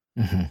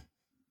 Mm-hmm.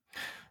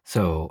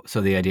 So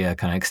the idea,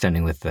 kind of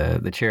extending with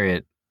the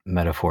chariot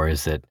metaphor,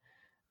 is that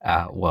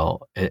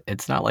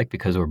it's not like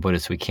because we're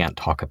Buddhists we can't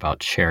talk about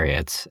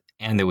chariots,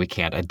 and that we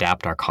can't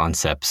adapt our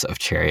concepts of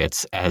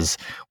chariots as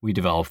we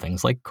develop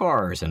things like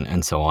cars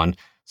and so on.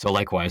 So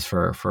likewise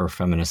for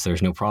feminists,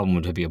 there's no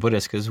problem to be a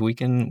Buddhist because we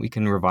can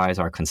revise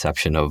our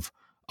conception of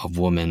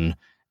woman,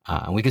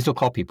 and we can still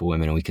call people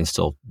women, and we can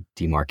still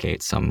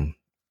demarcate some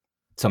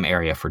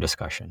area for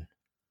discussion.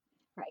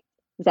 Right.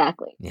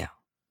 Exactly. Yeah.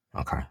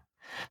 Okay.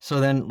 So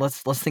then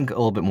let's think a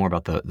little bit more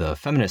about the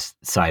feminist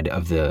side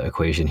of the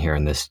equation here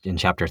in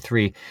chapter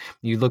 3.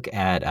 You look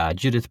at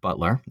Judith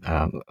Butler,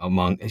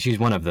 she's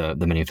one of the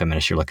many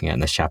feminists you're looking at in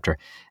this chapter,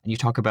 and you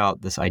talk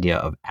about this idea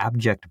of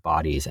abject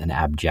bodies and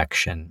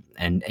abjection,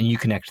 and you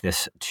connect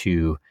this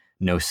to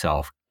no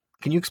self,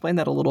 Can you explain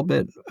that a little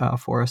bit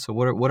for us? So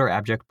what are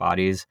abject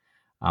bodies?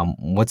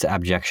 What's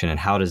abjection, and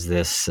how does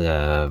this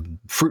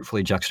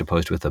fruitfully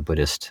juxtaposed with the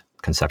Buddhist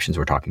conceptions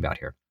we're talking about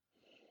here?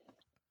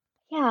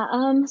 Yeah.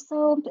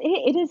 So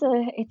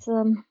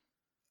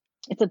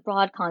it's a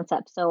broad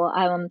concept. So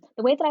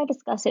the way that I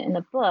discuss it in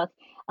the book,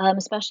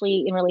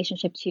 especially in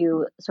relationship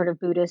to sort of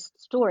Buddhist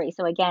stories.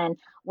 So again,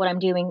 what I'm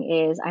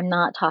doing is I'm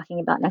not talking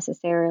about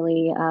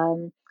necessarily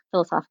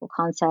philosophical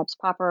concepts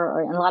proper,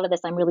 or and a lot of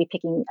this I'm really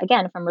picking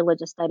again from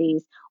religious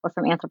studies or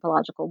from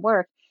anthropological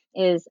work.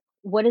 Is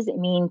what does it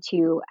mean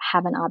to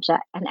have an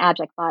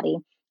abject body?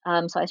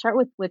 So I start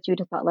with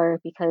Judith Butler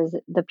because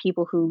the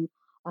people who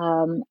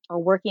are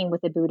working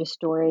with the Buddhist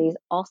stories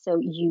also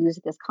use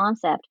this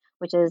concept,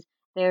 which is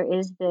there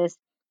is this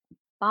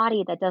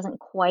body that doesn't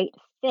quite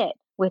fit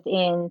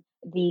within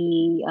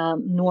the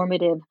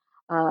normative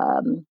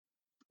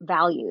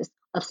values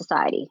of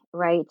society,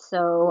 right?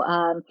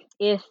 So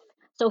if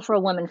so, for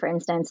a woman, for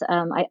instance,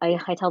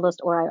 I tell this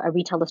or I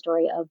retell the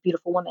story of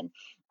Beautiful Woman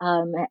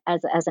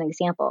as an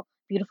example.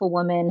 Beautiful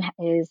Woman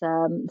is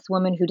this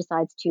woman who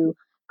decides to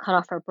cut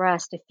off her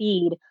breast to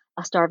feed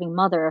a starving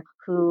mother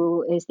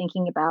who is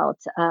thinking about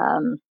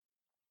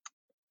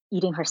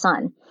eating her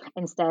son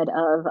instead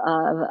of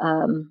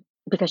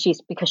because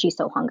she's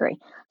so hungry.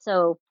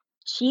 So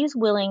she's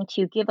willing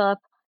to give up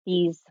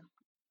these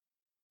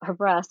her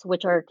breasts,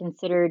 which are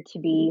considered to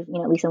be,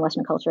 at least in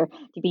Western culture,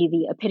 to be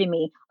the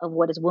epitome of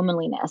what is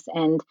womanliness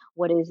and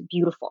what is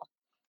beautiful.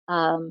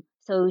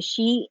 So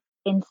she,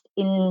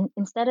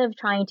 instead of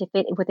trying to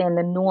fit within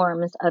the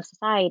norms of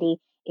society,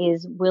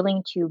 is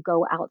willing to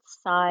go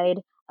outside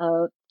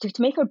to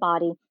make her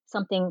body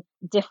something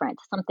different,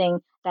 something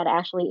that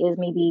actually is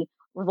maybe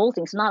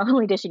revolting. So not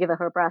only does she give up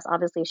her breast,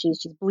 obviously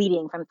she's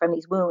bleeding from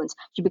these wounds.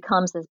 She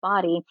becomes this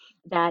body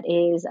that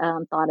is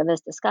thought of as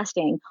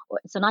disgusting.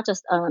 So not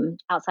just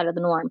outside of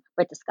the norm,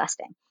 but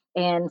disgusting,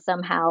 and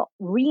somehow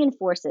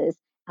reinforces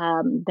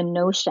the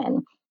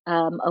notion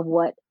of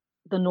what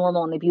the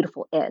normal and the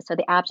beautiful is. So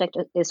the abject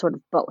is sort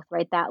of both,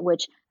 right? That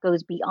which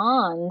goes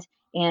beyond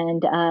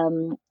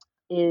and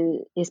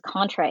is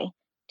contrary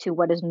to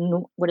what is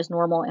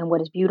normal and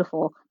what is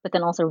beautiful, but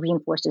then also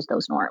reinforces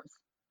those norms.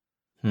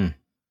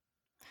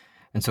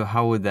 And so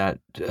how would that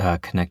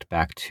connect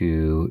back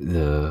to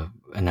the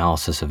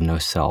analysis of no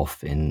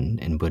self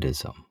in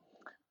Buddhism?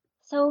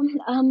 So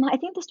I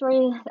think the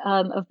story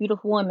of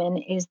Beautiful Woman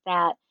is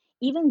that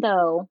even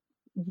though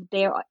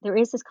there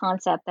is this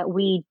concept that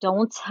we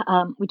don't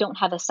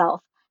have a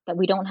self, that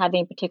we don't have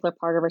any particular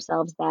part of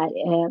ourselves that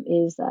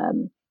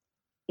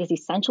is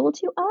essential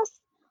to us,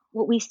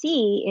 what we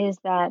see is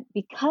that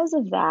because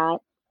of that,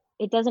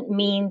 it doesn't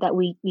mean that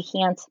we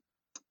can't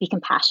be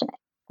compassionate,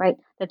 right?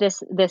 That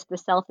this the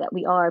self that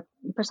we are,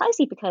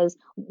 precisely because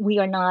we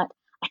are not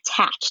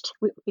attached,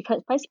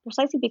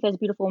 precisely because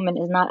Beautiful Woman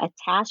is not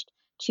attached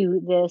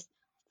to this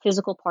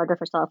physical part of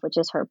herself, which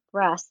is her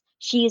breast,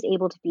 she is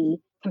able to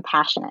be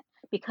compassionate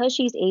because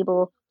she's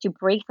able to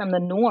break from the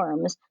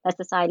norms that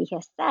society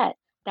has set.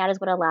 That is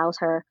what allows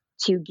her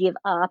to give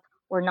up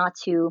or not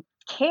to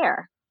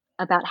care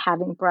about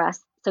having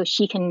breasts so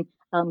she can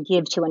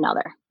give to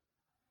another.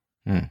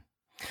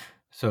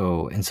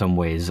 So in some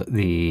ways,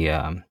 the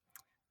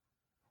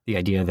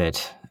idea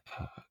that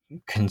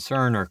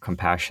concern or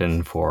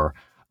compassion for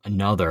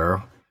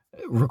another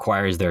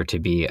requires there to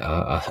be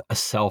a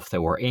self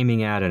that we're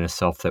aiming at and a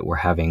self that we're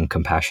having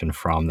compassion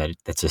from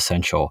that's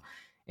essential.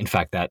 In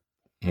fact, that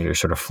you're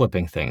sort of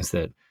flipping things,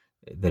 that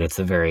it's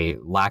the very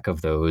lack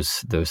of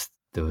those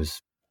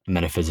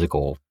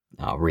metaphysical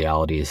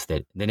realities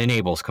that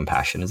enables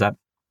compassion. Is that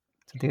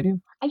the idea?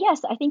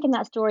 Yes, I think in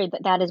that story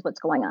that is what's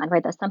going on,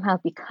 right? That somehow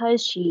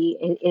because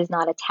she is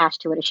not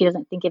attached to it, she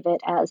doesn't think of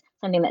it as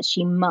something that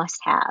she must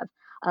have,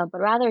 but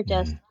rather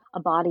just a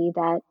body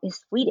that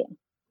is fleeting,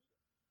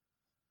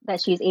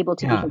 that she's able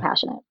to be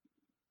compassionate.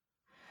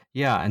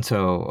 Yeah, and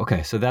so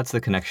that's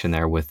the connection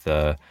there with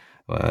the,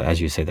 as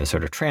you say, the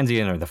sort of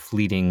transient or the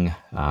fleeting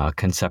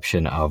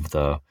conception of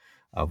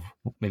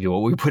maybe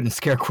what we put in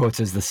scare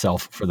quotes as the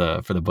self for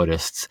the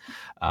Buddhists,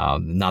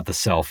 not the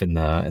self in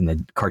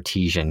the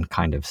Cartesian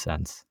kind of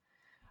sense.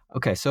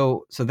 Okay,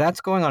 so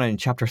that's going on in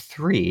chapter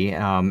 3,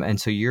 and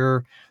so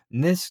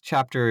in this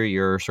chapter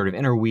you're sort of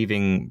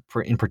interweaving,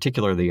 in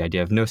particular, the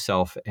idea of no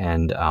self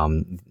and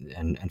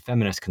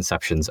feminist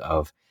conceptions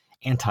of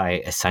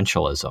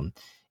anti-essentialism.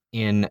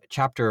 In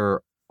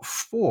chapter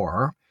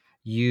 4,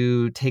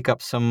 you take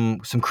up some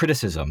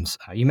criticisms.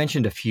 You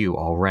mentioned a few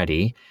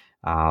already.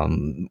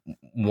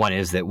 One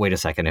is that, wait a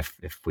second,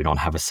 if we don't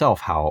have a self,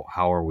 how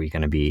are we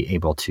going to be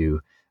able to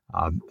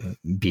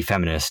be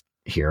feminist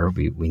here?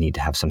 We need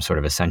to have some sort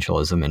of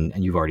essentialism,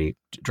 and you've already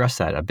addressed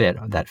that a bit,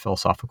 that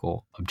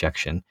philosophical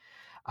objection.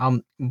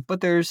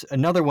 But there's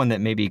another one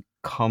that maybe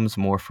comes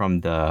more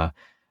from the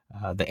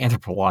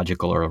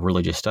anthropological or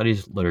religious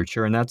studies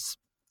literature, and that's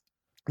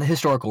the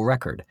historical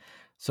record.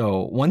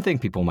 So one thing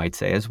people might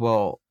say is,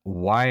 well,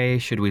 why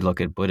should we look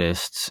at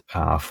Buddhists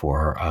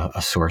for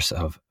a source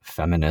of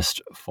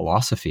feminist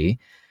philosophy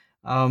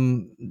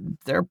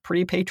they're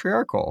pretty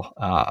patriarchal.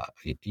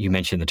 You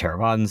mentioned the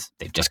Theravadins.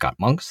 They've just got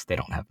monks. They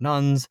don't have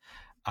nuns.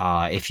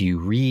 If you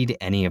read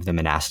any of the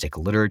monastic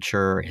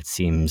literature, it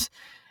seems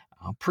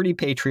pretty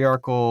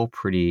patriarchal,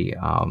 pretty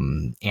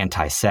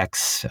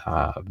anti-sex,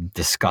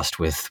 disgust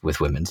with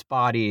women's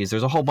bodies.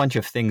 There's a whole bunch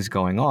of things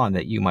going on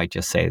that you might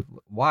just say,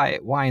 why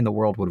in the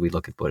world would we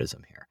look at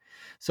Buddhism here?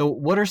 So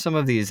what are some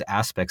of these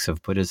aspects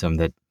of Buddhism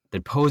that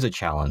pose a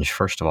challenge,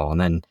 first of all,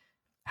 and then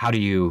how do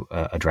you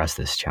address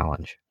this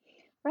challenge?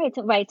 Right.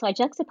 So I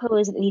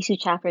juxtapose these two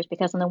chapters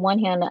because on the one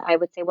hand, I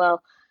would say,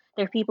 well,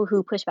 there are people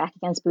who push back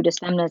against Buddhist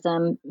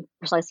feminism,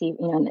 precisely, in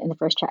the in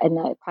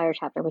the prior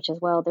chapter, which is,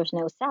 well, there's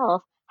no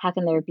self. How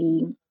can there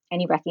be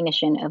any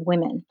recognition of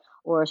women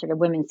or sort of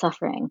women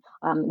suffering?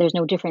 There's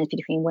no difference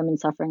between women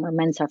suffering or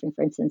men suffering,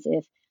 for instance,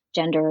 if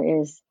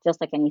gender is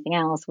just like anything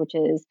else, which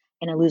is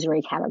an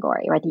illusory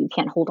category, right, that you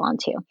can't hold on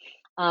to.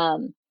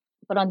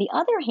 But on the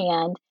other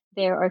hand,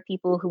 there are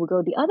people who will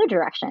go the other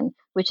direction,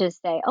 which is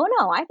say, oh,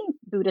 no, I think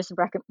Buddhists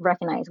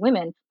recognize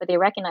women, but they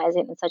recognize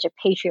it in such a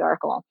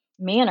patriarchal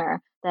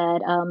manner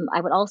that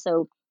I would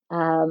also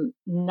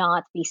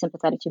not be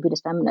sympathetic to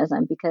Buddhist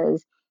feminism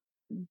because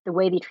the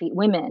way they treat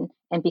women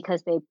and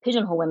because they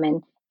pigeonhole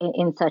women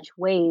in such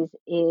ways,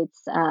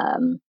 it's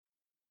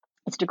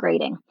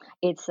degrading.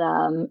 It's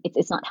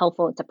not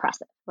helpful. It's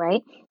oppressive,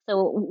 right?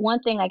 So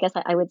one thing I guess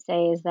I would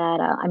say is that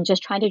I'm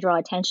just trying to draw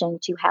attention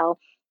to how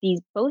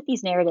both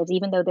these narratives,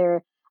 even though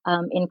they're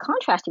in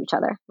contrast to each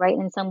other, right?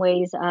 In some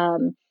ways,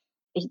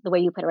 the way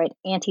you put it, right,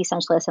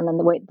 anti-essentialist, and then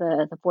the way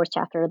the fourth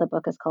chapter of the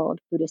book is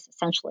called Buddhism's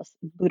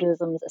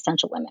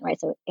Essential Women, right?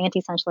 So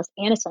anti-essentialist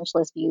and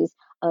essentialist views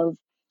of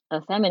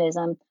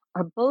feminism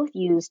are both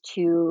used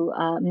to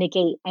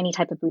negate any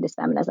type of Buddhist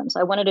feminism. So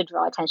I wanted to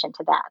draw attention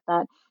to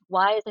that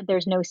why is it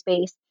there's no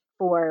space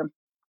for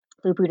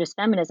Buddhist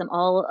feminism?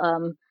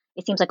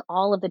 It seems like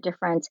all of the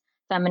different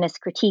feminist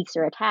critiques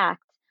or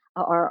attacks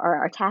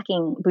are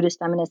attacking Buddhist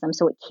feminism,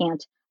 so it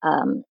can't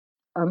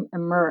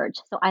emerge.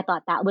 So I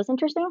thought that was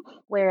interesting.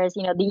 Whereas,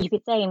 you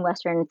could say in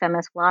Western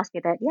feminist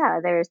philosophy that, yeah,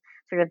 there's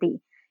sort of the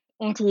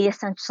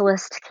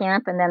anti-essentialist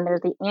camp, and then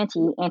there's the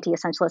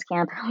anti-essentialist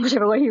camp,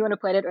 whichever way you want to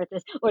put it, or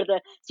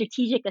the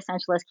strategic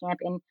essentialist camp.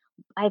 And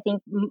I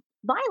think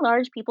by and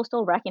large, people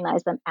still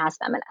recognize them as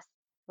feminists,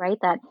 right?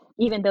 That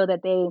even though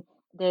that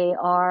they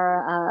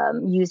are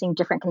using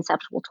different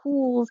conceptual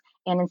tools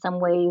and in some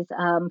ways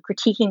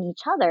critiquing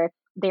each other,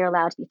 they're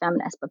allowed to be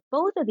feminists. But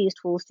both of these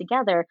tools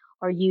together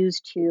are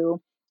used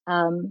to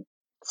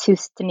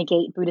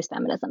negate Buddhist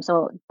feminism.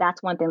 So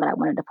that's one thing that I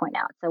wanted to point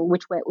out. So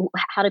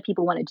how do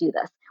people want to do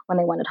this when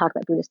they want to talk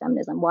about Buddhist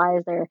feminism? Why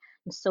is there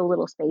so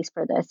little space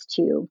for this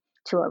to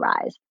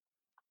arise?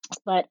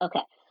 But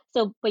okay.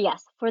 So, but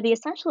yes, for the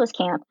essentialist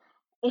camp,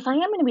 if I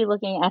am going to be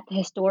looking at the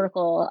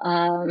historical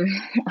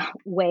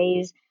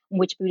ways in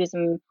which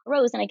Buddhism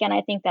arose, and again,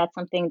 I think that's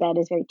something that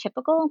is very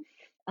typical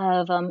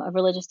of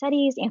religious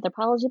studies,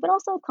 anthropology, but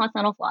also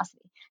continental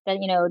philosophy.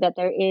 That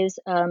there is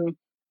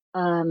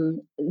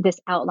this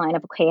outline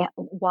of, okay,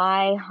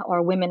 why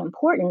are women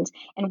important,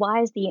 and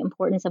why is the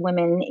importance of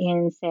women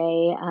in,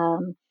 say,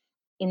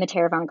 in the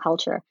Theravada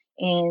culture,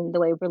 in the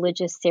way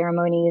religious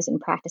ceremonies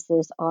and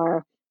practices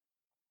are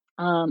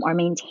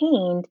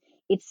maintained,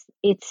 it's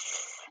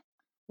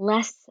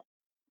less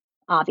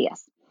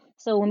obvious.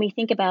 So when we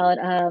think about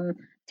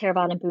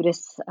Theravada and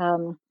Buddhist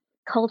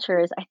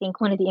cultures, I think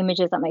one of the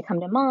images that might come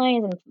to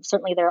mind, and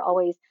certainly there are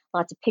always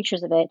lots of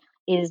pictures of it,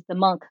 is the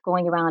monk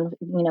going around,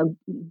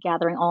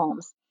 gathering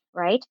alms,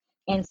 right?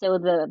 And so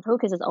the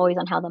focus is always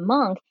on how the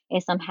monk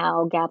is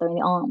somehow gathering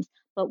the alms.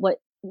 But what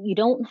you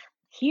don't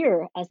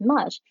hear as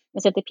much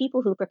is that the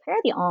people who prepare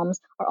the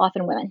alms are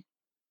often women.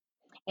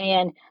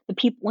 And the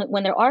people,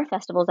 when there are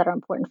festivals that are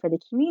important for the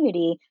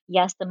community,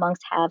 yes, the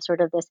monks have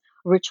sort of this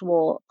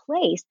ritual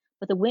place,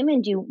 but the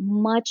women do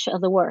much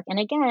of the work. And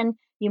again,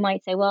 you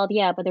might say, well,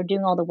 yeah, but they're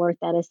doing all the work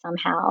that is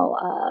somehow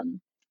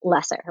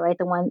lesser, right?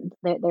 The one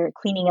they're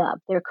cleaning up,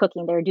 they're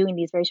cooking, they're doing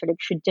these very sort of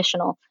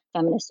traditional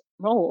feminist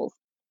roles.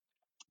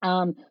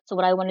 So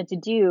what I wanted to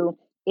do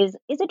is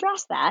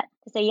address that,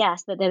 to say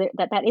yes,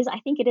 that is, I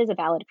think it is a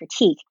valid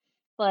critique,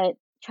 but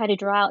try to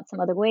draw out some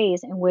other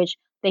ways in which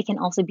they can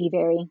also be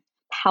very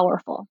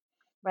powerful,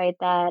 right?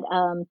 That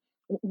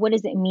what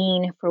does it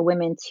mean for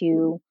women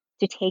to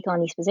take on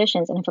these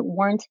positions? And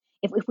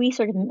if we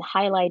sort of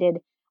highlighted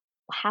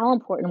how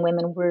important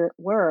women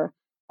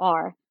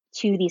are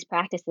to these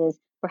practices,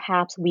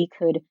 perhaps we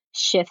could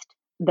shift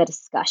the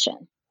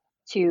discussion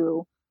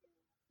to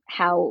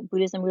how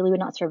Buddhism really would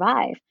not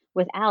survive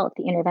without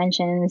the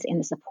interventions and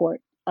the support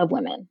of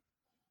women.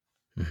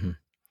 Mm-hmm.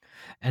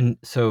 And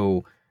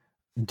so,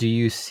 do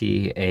you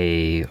see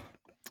a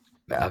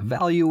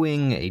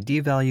valuing, a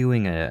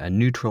devaluing, a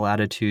neutral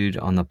attitude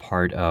on the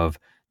part of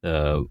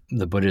the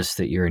Buddhists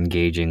that you're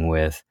engaging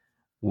with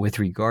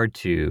regard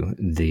to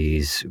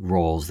these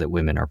roles that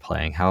women are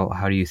playing?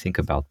 How do you think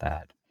about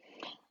that?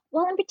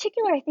 Well, in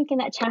particular, I think in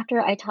that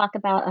chapter I talk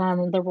about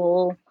the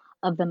role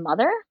of the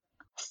mother.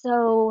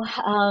 So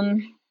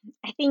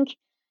I think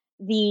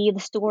the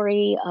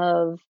story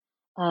of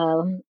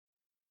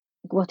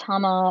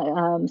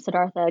Gautama,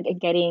 Siddhartha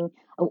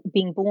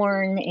being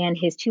born and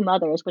his two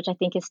mothers, which I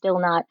think is still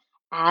not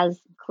as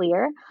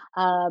clear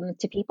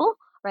to people,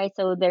 right?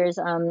 So there's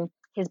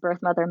his birth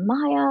mother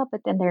Maya,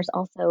 but then there's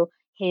also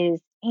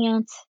his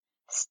aunt,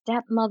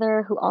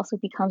 stepmother, who also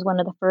becomes one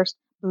of the first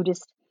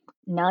Buddhist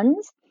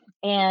nuns,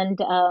 and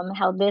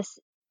how this.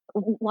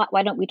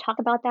 Why don't we talk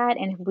about that?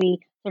 And if we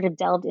sort of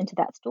delved into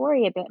that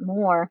story a bit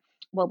more,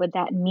 what would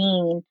that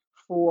mean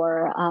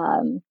for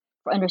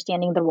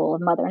understanding the role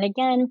of mother? And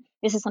again,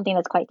 this is something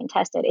that's quite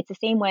contested. It's the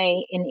same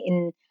way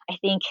in I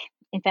think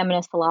in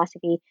feminist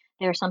philosophy,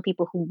 there are some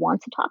people who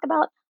want to talk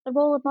about the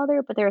role of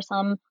mother, but there are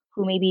some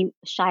who maybe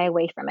shy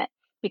away from it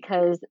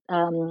because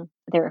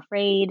they're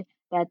afraid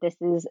that this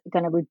is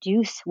going to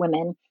reduce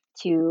women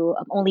to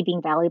only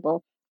being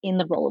valuable in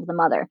the role of the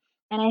mother.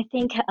 And I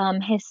think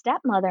his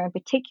stepmother in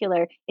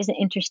particular is an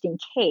interesting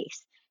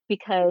case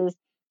because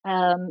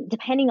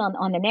depending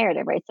on the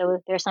narrative, right? So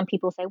there are some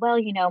people say, well,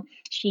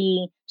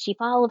 she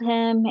followed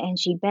him and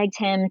she begged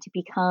him to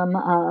become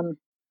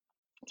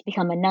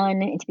a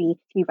nun and to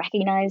be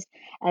recognized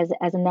as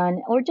a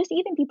nun, or just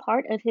even be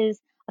part of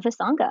his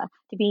sangha,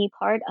 to be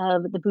part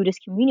of the Buddhist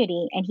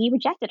community. And he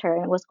rejected her,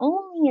 and it was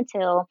only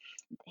until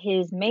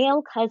his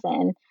male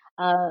cousin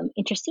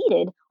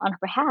interceded on her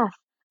behalf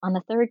on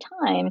the third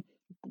time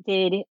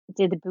did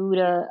the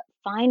Buddha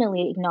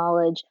finally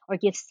acknowledge or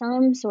give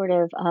some sort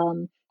of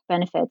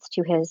benefits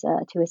to his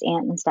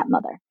aunt and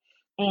stepmother.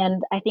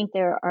 And I think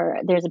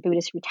there's a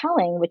Buddhist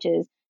retelling, which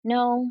is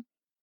no,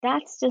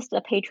 that's just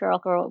a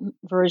patriarchal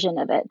version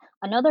of it.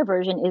 Another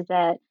version is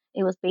that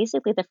it was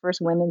basically the first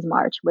women's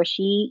march where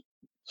she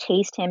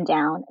chased him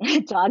down in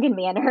a dogged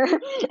manner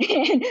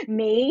and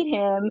made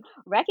him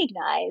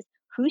recognize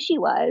who she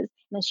was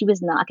and that she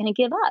was not going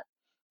to give up.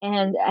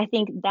 And I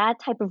think that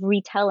type of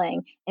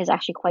retelling is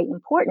actually quite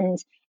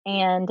important.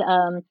 And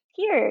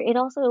here, it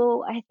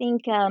also, I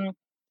think,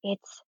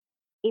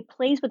 it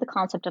plays with the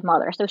concept of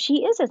mother. So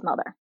she is his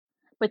mother,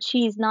 but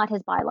she's not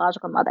his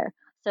biological mother.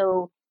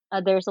 So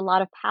there's a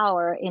lot of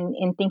power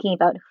in thinking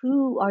about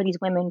who are these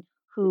women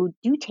who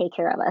do take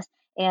care of us.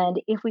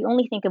 And if we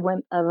only think of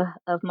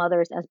of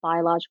mothers as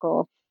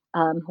biological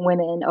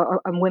women or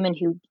women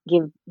who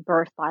give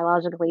birth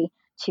biologically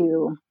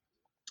to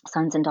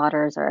sons and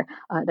daughters or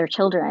their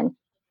children,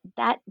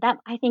 that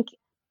I think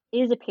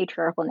is a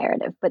patriarchal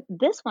narrative. But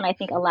this one I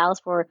think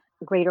allows for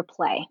greater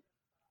play.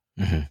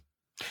 Mm-hmm.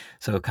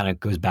 So it kind of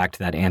goes back to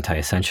that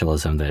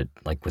anti-essentialism that,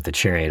 like with the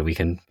chariot, we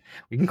can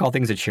call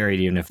things a chariot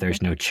even if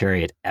there's no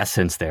chariot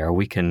essence there.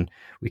 We can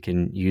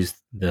use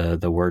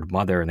the word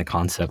mother and the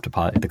concept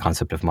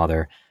of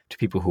mother to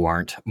people who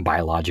aren't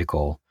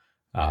biological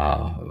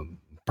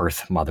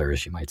birth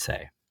mothers, you might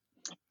say.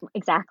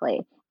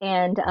 Exactly,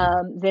 and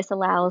this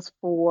allows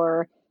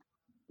for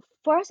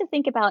us to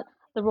think about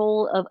the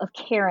role of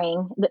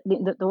caring,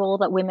 the role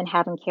that women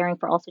have in caring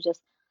for also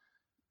just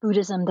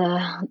Buddhism,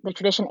 the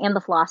tradition, and the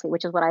philosophy,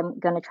 which is what I'm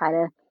going to try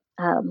to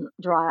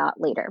draw out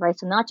later, right?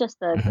 So not just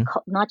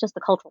not just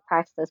the cultural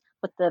practices,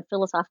 but the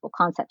philosophical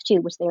concepts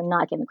too, which they are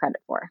not given credit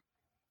for.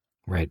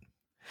 Right.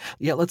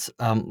 Yeah. Let's.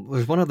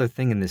 There's one other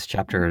thing in this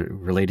chapter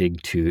relating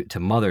to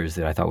mothers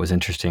that I thought was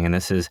interesting, and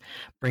this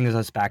brings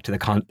us back to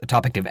the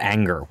topic of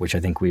anger, which I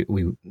think we're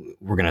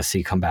going to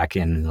see come back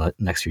in the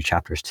next few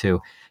chapters too.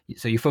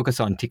 So you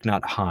focus on Thich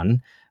Nhat Hanh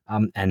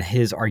and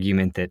his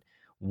argument that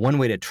one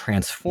way to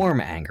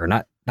transform anger,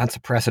 not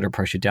suppress it or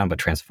push it down, but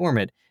transform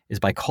it, is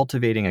by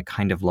cultivating a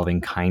kind of loving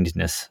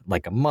kindness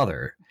like a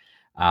mother.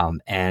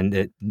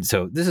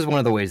 So this is one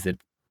of the ways that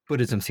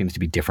Buddhism seems to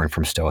be different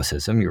from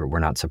Stoicism. We're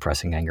not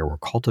suppressing anger, we're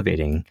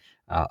cultivating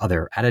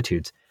other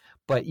attitudes.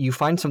 But you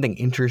find something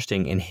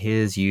interesting in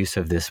his use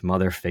of this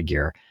mother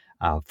figure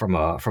from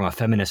a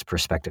feminist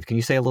perspective. Can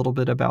you say a little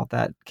bit about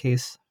that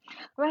case?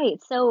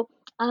 Right. So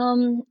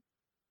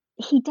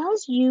he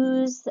does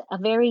use a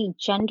very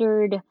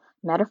gendered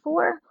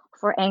metaphor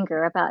for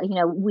anger about,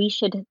 we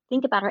should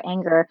think about our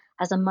anger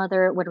as a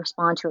mother would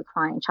respond to a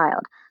crying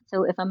child.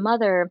 So if a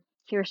mother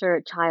hears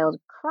her child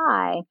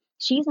cry,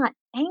 she's not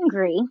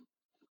angry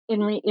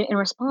in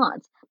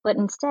response, but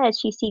instead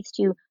she seeks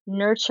to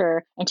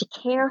nurture and to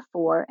care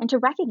for and to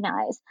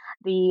recognize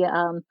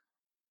the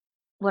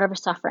whatever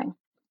suffering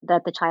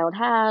that the child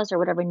has or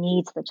whatever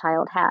needs the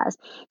child has.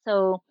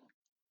 So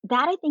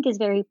that I think is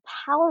very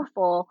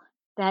powerful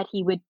that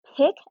he would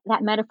pick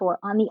that metaphor.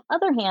 On the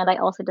other hand, I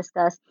also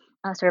discuss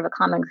sort of a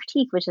common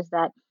critique, which is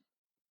that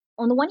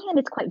on the one hand,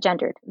 it's quite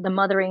gendered, the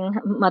mothering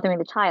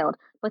the child,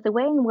 but the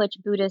way in which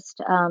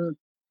Buddhist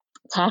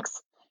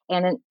texts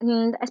and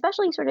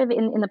especially sort of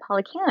in the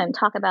Pali Canon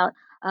talk about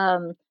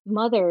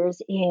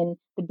mothers in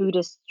the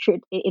Buddhist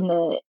in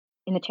the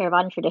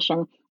Theravada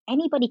tradition,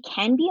 anybody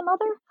can be a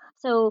mother.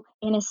 So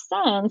in a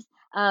sense,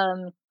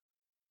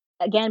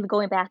 again,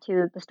 going back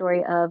to the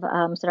story of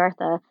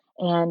Siddhartha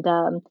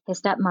and his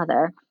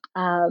stepmother,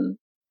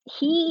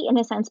 he, in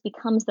a sense,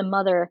 becomes the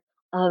mother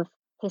of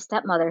his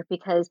stepmother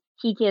because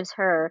he gives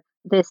her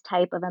this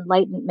type of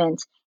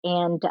enlightenment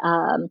and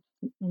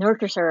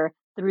nurtures her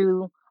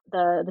through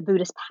the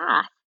Buddhist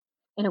path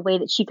in a way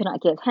that she could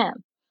not give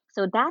him.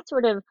 So that's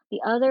sort of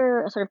the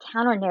other sort of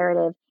counter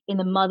narrative in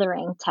the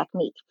mothering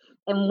technique.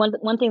 And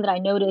one thing that I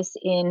notice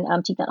in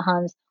Thich Nhat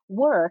Hanh's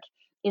work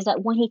is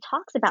that when he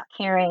talks about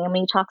caring and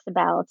when he talks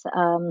about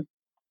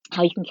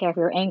how you can care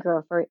for your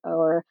anger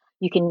or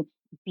you can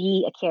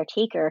be a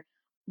caretaker,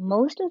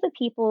 most of the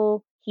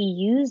people he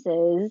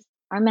uses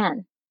are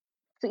men.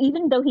 So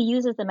even though he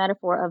uses the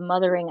metaphor of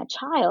mothering a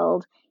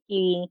child,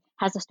 he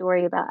has a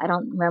story about, I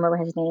don't remember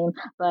his name,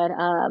 but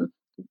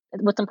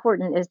what's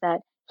important is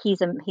that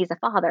he's a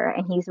father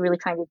and he's really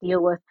trying to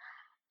deal with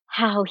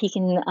how he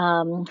can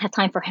have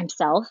time for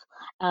himself,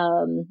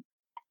 um,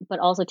 but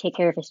also take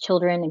care of his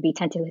children and be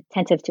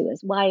attentive to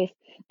his wife.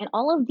 And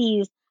all of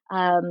these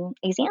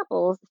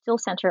examples still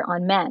center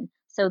on men.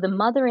 So the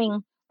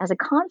mothering as a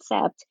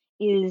concept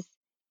is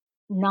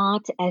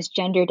not as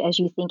gendered as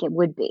you think it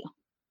would be.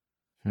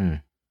 Hmm.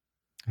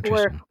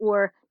 Interesting.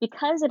 Or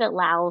because it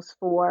allows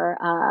for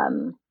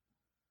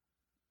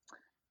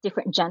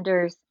different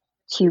genders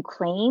to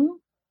claim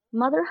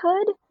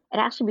motherhood, it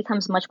actually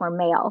becomes much more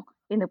male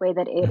in the way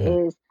that it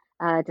Mhm. is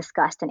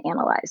discussed and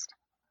analyzed.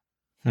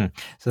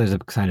 So there's a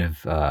kind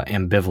of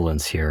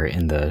ambivalence here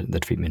in the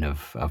treatment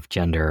of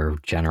gender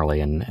generally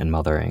and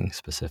mothering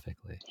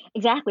specifically.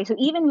 Exactly. So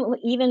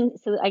even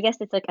so, I guess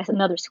it's like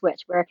another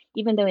switch where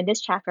even though in this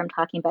chapter I'm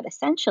talking about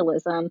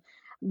essentialism,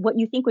 what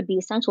you think would be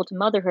essential to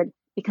motherhood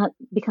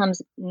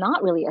becomes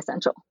not really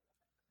essential.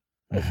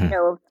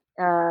 Hmm.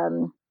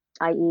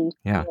 I.e.,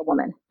 Yeah, being a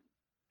woman.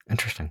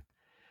 interesting.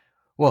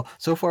 Well,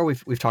 so far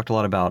we've talked a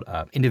lot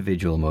about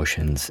individual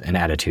emotions and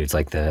attitudes,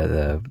 like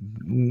the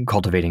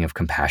cultivating of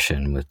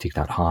compassion with Thich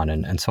Nhat Hanh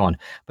and so on.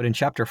 But in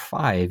chapter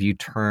 5, you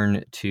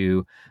turn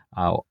to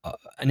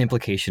an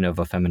implication of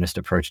a feminist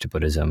approach to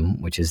Buddhism,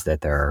 which is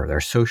that there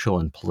are social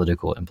and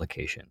political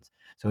implications.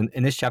 So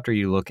in this chapter,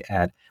 you look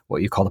at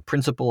what you call the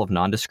principle of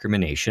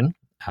non-discrimination,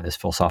 this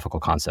philosophical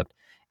concept,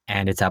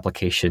 and its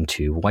application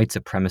to white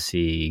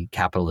supremacy,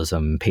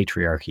 capitalism,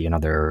 patriarchy, and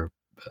other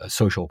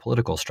social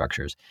political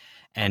structures.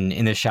 And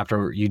in this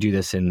chapter, you do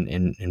this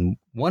in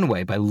one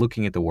way by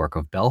looking at the work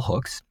of Bell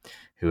Hooks,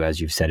 who, as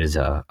you've said, is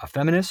a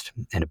feminist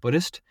and a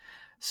Buddhist.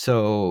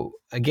 So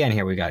again,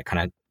 here we got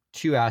kind of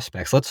two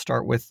aspects. Let's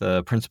start with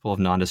the principle of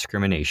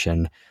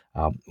non-discrimination.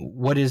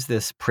 What is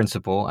this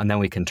principle? And then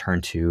we can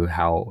turn to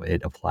how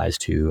it applies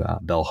to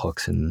Bell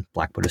Hooks and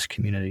Black Buddhist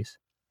communities.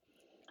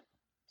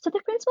 So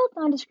the principle of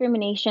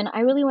non-discrimination,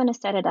 I really want to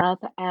set it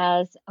up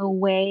as a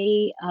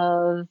way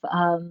of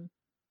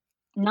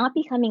not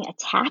becoming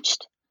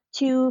attached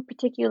to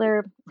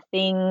particular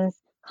things,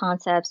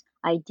 concepts,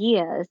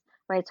 ideas,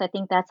 right? So I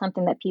think that's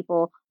something that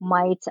people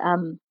might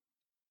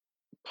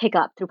pick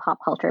up through pop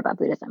culture about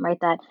Buddhism, right?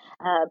 That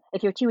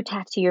if you're too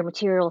attached to your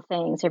material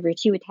things, if you're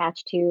too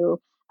attached to,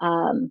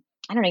 I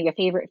don't know, your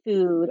favorite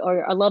food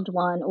or a loved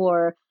one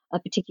or a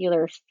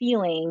particular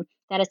feeling,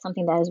 that is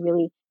something that is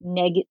really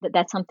negative.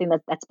 That's something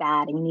that's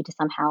bad, and you need to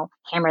somehow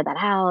hammer that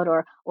out,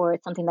 or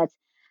it's something that's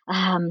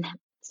um,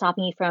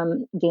 stopping you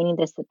from gaining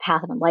this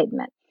path of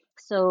enlightenment.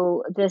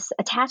 So this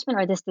attachment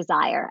or this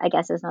desire, I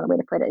guess, is another way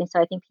to put it. And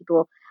so I think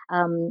people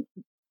um,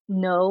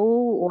 know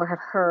or have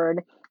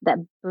heard that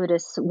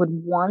Buddhists would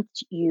want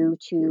you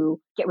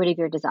to get rid of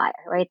your desire,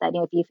 right? That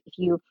if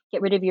you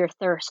get rid of your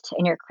thirst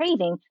and your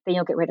craving, then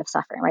you'll get rid of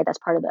suffering, right? That's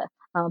part of the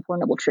Four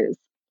Noble Truths.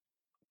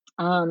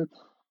 Um,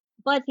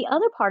 but the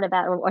other part of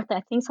that, or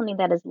I think something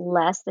that is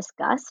less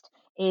discussed,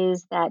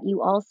 is that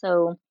you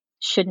also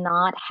should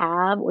not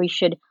have, or you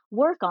should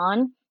work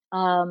on,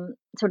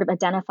 sort of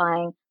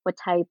identifying what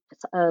types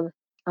of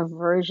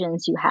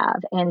aversions you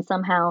have, and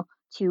somehow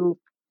to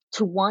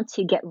want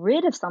to get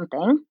rid of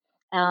something,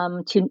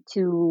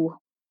 to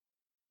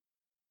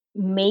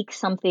make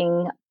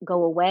something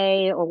go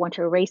away or want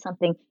to erase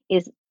something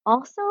is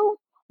also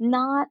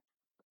not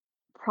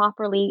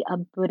properly a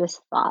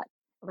Buddhist thought,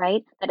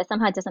 right? That it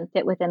somehow doesn't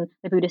fit within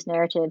the Buddhist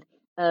narrative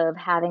of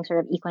having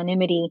sort of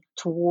equanimity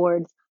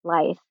towards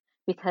life,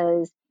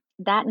 because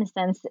that, in a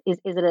sense, is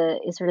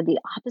sort of the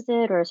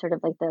opposite, or sort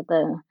of like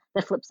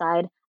the flip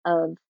side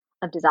of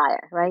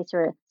desire, right?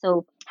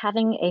 So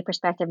having a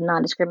perspective of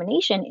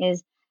non-discrimination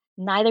is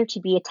neither to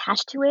be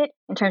attached to it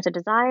in terms of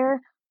desire,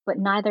 but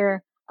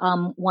neither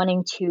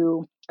wanting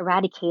to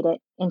eradicate it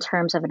in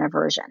terms of an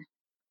aversion.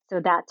 So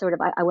that sort of,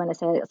 I want to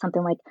say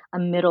something like a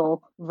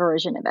middle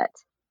version of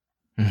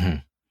it. Mm-hmm.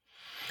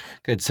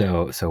 Good.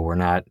 So we're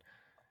not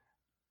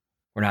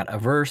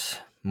averse.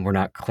 We're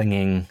not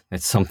clinging.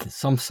 It's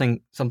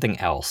something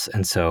else.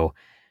 And so,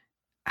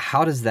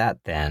 how does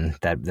that then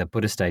that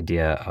Buddhist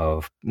idea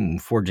of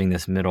forging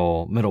this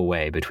middle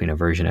way between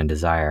aversion and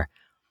desire?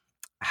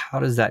 How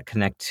does that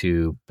connect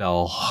to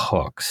Bell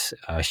Hooks?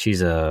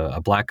 She's a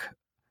Black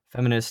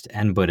feminist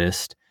and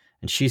Buddhist,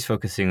 and she's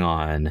focusing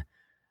on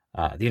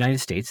the United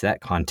States,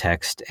 that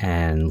context,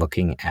 and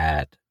looking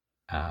at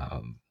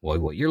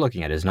what you're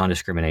looking at is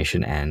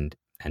non-discrimination and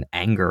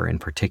anger in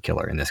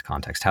particular in this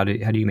context. How do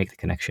you make the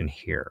connection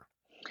here?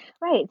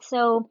 Right.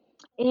 So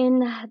in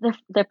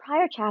the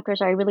prior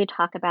chapters, I really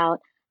talk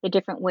about the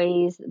different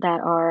ways that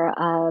are,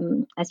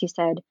 as you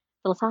said,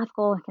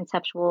 philosophical and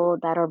conceptual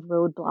that are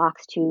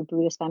roadblocks to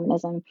Buddhist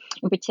feminism.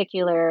 In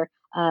particular,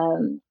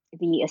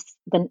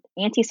 the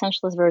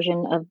anti-essentialist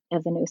version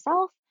of the no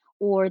self,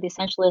 or the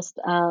essentialist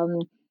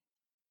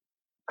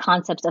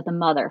concepts of the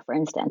mother, for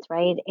instance,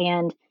 right?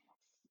 And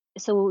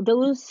so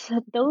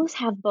those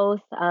have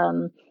both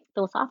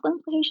philosophical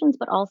implications,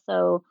 but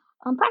also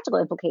practical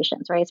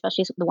implications, right?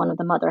 Especially the one of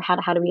the mother.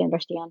 How do we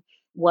understand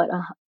what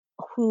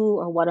who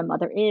or what a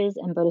mother is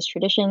in Buddhist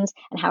traditions,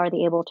 and how are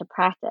they able to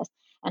practice?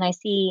 And I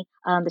see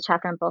the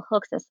chapter on bell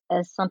hooks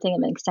as something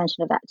of an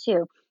extension of that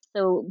too.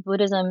 So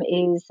Buddhism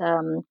is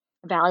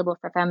valuable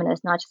for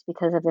feminists, not just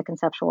because of the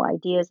conceptual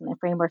ideas and the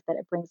framework that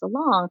it brings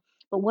along,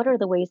 but what are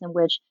the ways in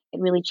which it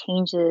really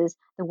changes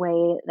the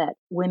way that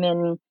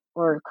women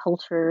or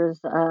cultures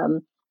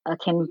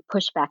can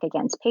push back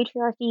against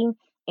patriarchy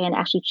and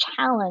actually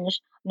challenge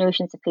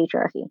notions of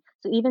patriarchy.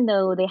 So even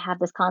though they have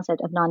this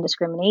concept of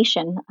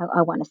non-discrimination,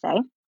 I want to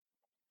say,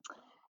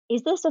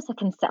 is this just a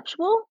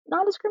conceptual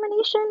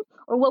non-discrimination?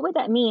 Or what would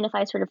that mean if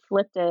I sort of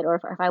flipped it, or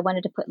if I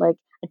wanted to put like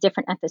a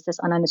different emphasis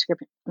on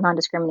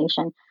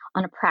non-discrimination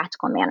on a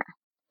practical manner?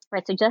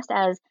 Right. So just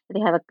as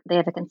they have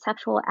a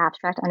conceptual,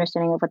 abstract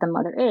understanding of what the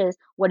mother is,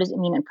 what does it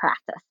mean in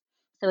practice?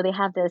 So they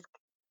have this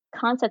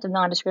concept of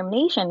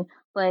non-discrimination,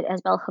 but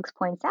as Bell Hooks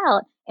points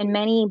out, in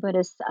many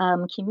Buddhist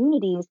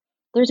communities,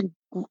 there's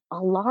a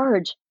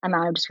large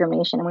amount of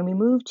discrimination. And when we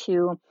move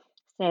to,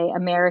 say,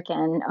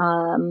 American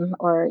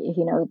or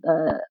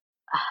the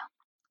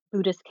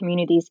Buddhist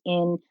communities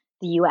in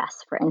the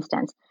U.S., for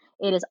instance,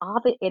 there's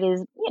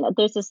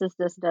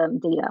this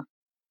data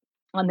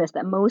on this,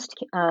 that most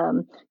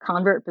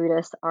convert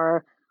Buddhists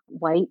are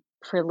white,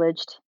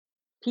 privileged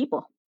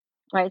people,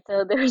 right?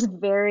 So there's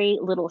very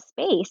little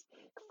space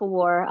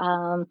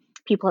for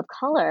people of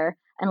color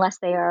unless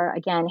they are,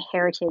 again,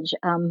 heritage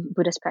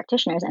Buddhist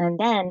practitioners. And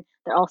then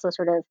they're also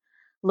sort of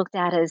looked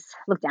down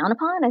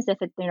upon as if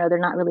they're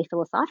not really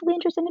philosophically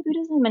interested in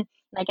Buddhism. And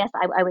I guess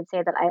I would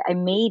say that I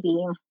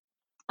maybe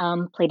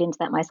played into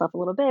that myself a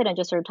little bit, and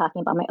just sort of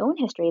talking about my own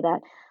history, that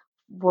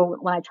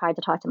when I tried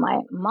to talk to my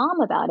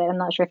mom about it, I'm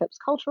not sure if it was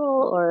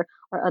cultural or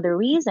other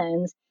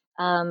reasons,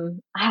 I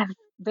have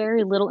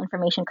very little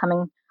information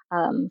coming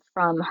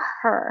from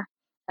her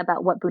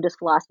about what Buddhist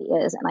philosophy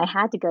is. And I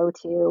had to go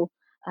to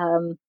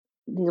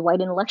these white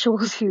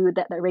intellectuals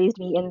that raised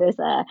me in this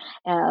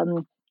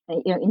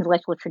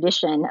intellectual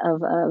tradition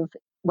of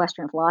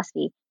Western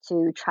philosophy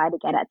to try to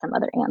get at some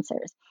other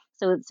answers.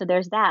 So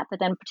there's that. But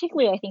then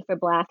particularly, I think for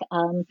Black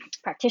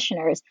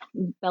practitioners,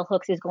 Bell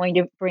Hooks is going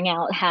to bring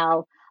out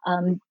how,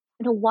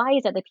 why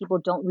is it that people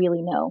don't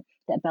really know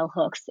that Bell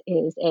Hooks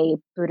is a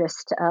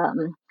Buddhist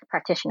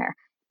practitioner?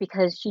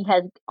 Because she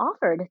has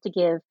offered to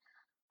give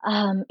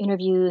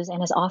interviews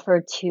and has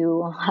offered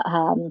to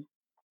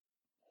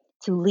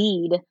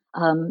lead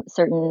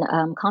certain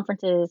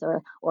conferences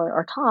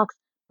or talks,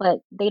 but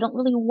they don't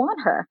really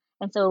want her.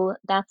 And so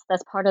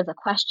that's part of the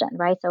question,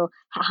 right? So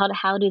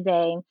how do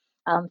they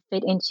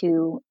fit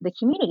into the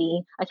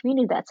community, a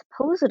community that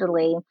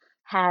supposedly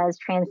has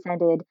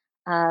transcended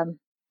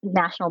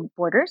national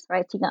borders,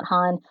 right? Thich Nhat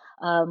Hanh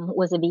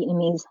was a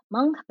Vietnamese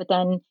monk, but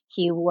then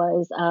he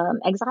was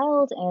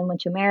exiled and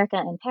went to America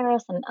and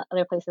Paris and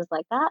other places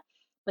like that.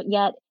 But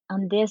yet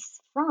on this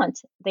front,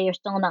 they are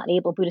still not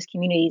able, Buddhist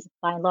communities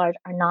by and large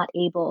are not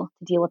able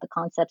to deal with the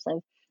concepts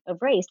of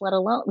race, let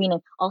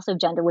alone, also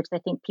gender, which I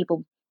think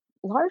people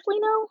largely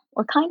know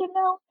or kind of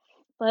know.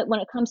 But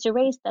when it comes to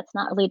race, that's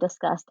not really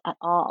discussed at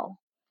all.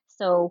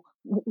 So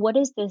what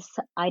is this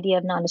idea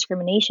of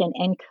non-discrimination,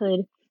 and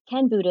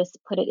can Buddhists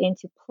put it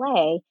into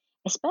play,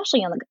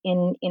 especially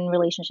in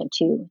relationship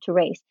to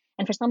race?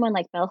 And for someone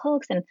like Bell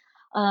Hooks, and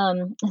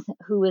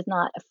who is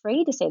not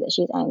afraid to say that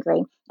she's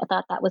angry, I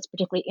thought that was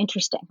particularly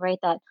interesting, right?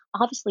 That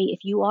obviously if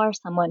you are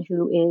someone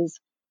who is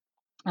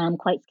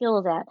quite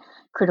skilled at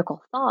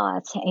critical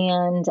thought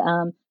and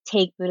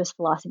take Buddhist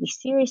philosophy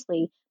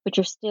seriously, but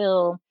you're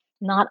still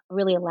not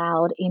really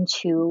allowed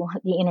into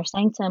the inner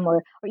sanctum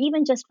or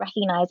even just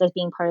recognized as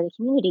being part of the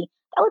community,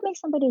 that would make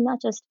somebody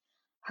not just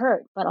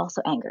hurt, but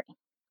also angry.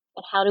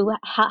 But how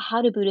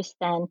do Buddhists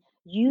then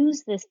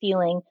use this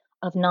feeling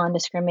of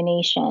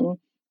non-discrimination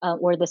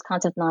or this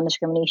concept of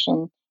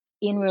non-discrimination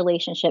in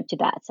relationship to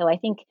that? So I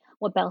think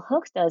what Bell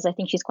Hooks does, I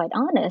think she's quite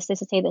honest, is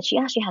to say that she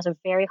actually has a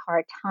very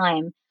hard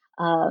time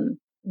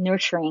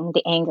nurturing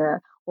the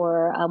anger.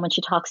 Or when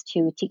she talks to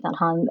Thich Nhat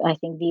Hanh, I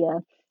think via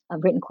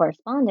written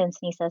correspondence,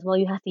 and he says, well,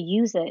 you have to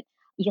use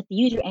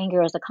your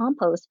anger as a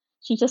compost.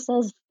 She just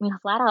says,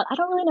 flat out, I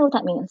don't really know what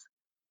that means.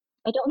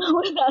 I don't know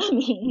what that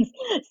means.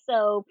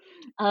 So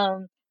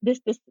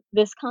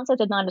this concept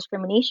of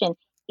non-discrimination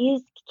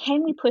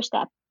can we push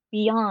that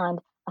beyond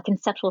a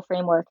conceptual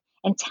framework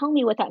and tell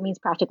me what that means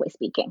practically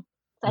speaking?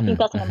 So I think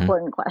that's an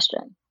important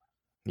question.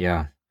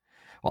 Yeah.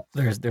 Well,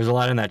 there's a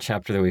lot in that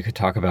chapter that we could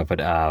talk about, but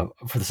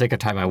for the sake of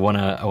time, I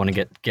wanna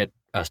get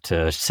us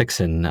to 6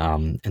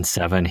 and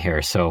 7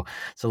 here. So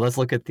let's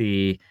look at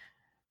the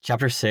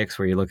chapter 6,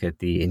 where you look at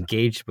the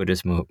engaged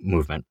Buddhist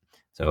movement.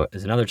 So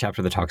there's another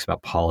chapter that talks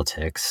about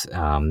politics,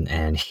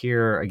 and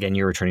here again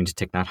you're returning to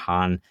Thich Nhat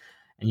Hanh,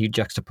 and you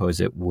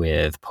juxtapose it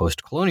with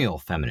post-colonial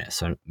feminists.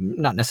 So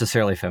not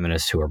necessarily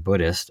feminists who are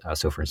Buddhist.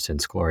 So for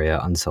instance, Gloria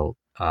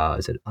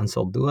is it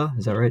Anzaldúa?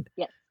 Is that right?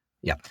 Yes.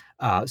 Yeah.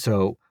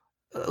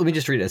 Let me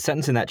just read a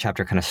sentence in that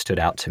chapter kind of stood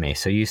out to me.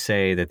 So you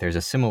say that there's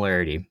a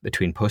similarity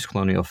between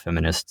post-colonial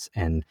feminists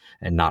and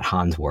Nhat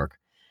Hanh's work.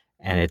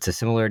 And it's a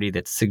similarity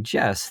that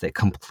suggests that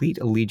complete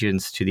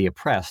allegiance to the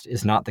oppressed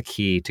is not the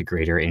key to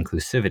greater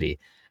inclusivity.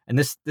 And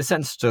this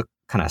sentence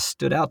kind of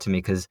stood out to me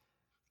because,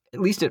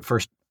 at least at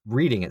first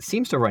reading, it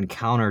seems to run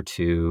counter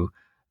to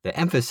the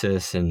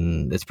emphasis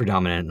that's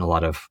predominant in a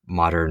lot of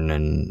modern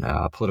and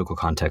political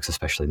contexts,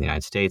 especially in the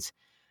United States,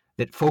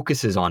 that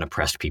focuses on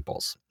oppressed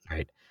peoples,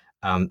 right?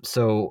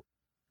 So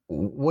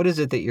what is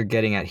it that you're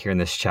getting at here in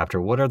this chapter?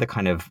 What are the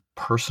kind of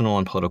personal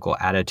and political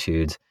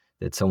attitudes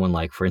that someone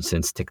like, for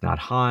instance, Thich Nhat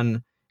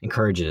Hanh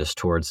encourages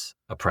towards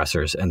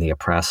oppressors and the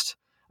oppressed?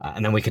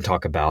 And then we can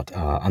talk about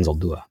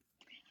Anzaldúa.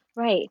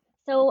 Right.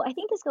 So I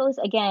think this goes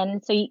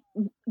again. So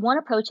one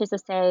approach is to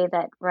say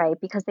that, right,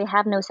 because they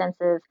have no sense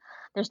of,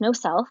 there's no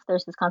self,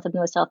 there's this concept of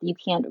no self, you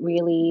can't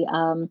really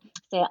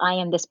say, I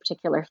am this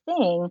particular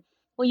thing.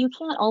 Well, you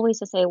can't always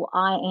just say, well,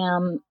 I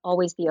am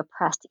always the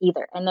oppressed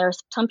either. And there's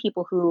some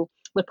people who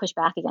would push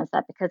back against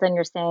that, because then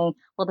you're saying,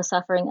 well, the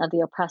suffering of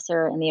the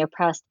oppressor and the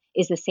oppressed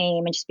is the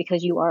same. And just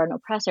because you are an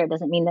oppressor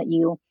doesn't mean that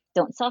you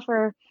don't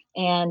suffer.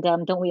 And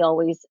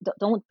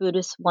don't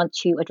Buddhists want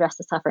to address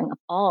the suffering of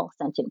all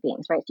sentient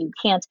beings, right? So you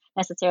can't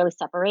necessarily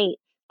separate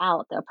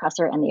out the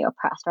oppressor and the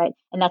oppressed, right?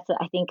 And that's,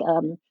 I think,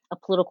 a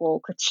political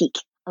critique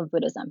of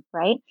Buddhism,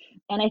 right?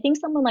 And I think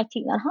someone like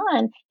Thich Nhat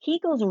Hanh, he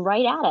goes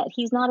right at it.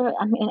 He's not,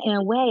 in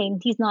a way,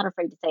 he's not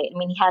afraid to say it. I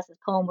mean, he has this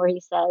poem where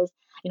he says,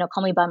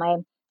 call me by my,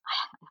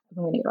 I'm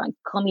going to get it wrong,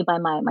 call me by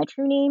my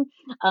true name,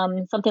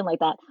 something like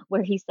that,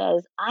 where he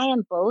says, I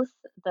am both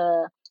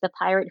the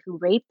pirate who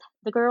raped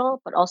the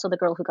girl, but also the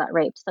girl who got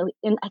raped. So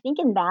I think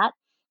in that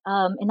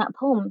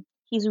poem,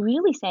 he's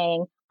really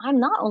saying, I'm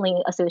not only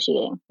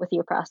associating with the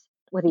oppressed.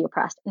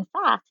 In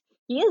fact,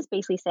 he is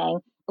basically saying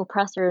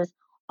oppressors,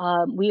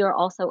 we are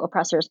also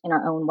oppressors in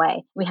our own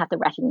way. We have to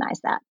recognize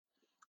that.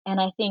 And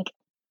I think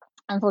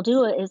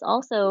Anzaldúa is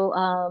also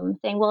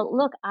saying, well,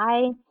 look,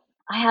 I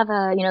have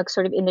a,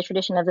 sort of in the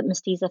tradition of the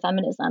mestiza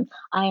feminism,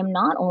 I am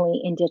not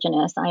only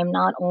indigenous, I am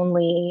not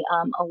only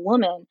a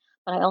woman,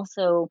 but I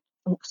also,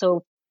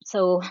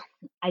 so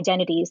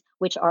identities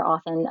which are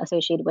often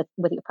associated with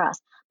the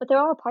oppressed. But there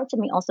are parts of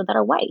me also that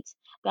are white,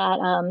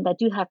 that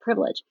do have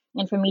privilege.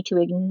 And for me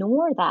to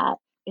ignore that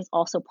is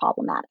also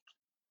problematic.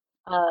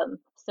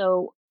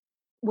 So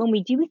when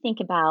we do think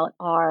about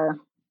our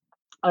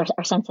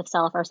sense of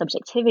self, our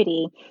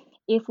subjectivity,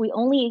 if we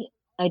only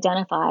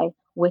identify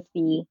with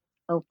the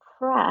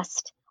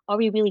oppressed, are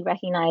we really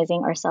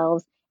recognizing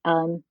ourselves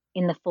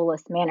in the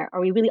fullest manner? Are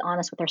we really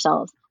honest with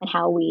ourselves and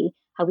how we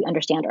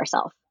understand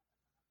ourselves?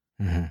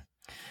 Mm-hmm.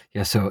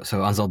 Yeah. So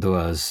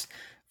Anzaldúa is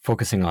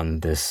focusing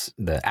on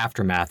the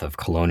aftermath of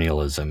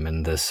colonialism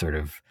and this sort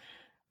of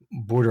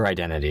border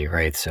identity,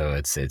 right? So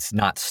it's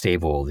not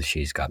stable.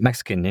 She's got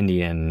Mexican,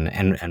 Indian,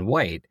 and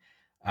white.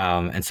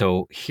 And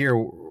so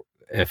here,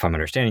 if I'm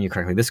understanding you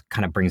correctly, this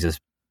kind of brings us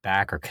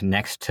back or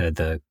connects to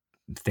the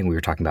thing we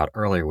were talking about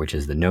earlier, which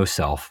is the no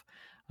self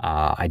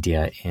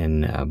idea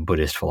in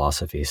Buddhist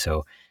philosophy.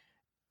 So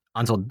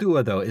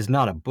Anzaldúa, though, is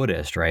not a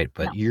Buddhist, right?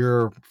 But no.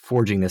 You're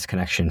forging this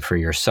connection for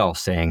yourself,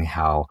 saying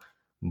how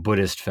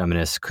Buddhist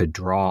feminists could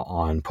draw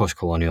on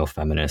post-colonial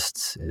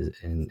feminists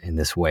in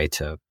this way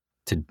to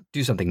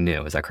do something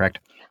new. Is that correct?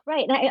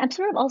 Right. And I'm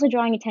sort of also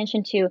drawing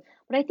attention to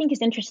what I think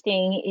is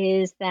interesting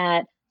is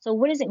that, so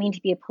what does it mean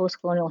to be a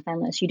post-colonial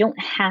feminist? You don't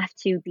have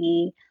to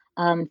be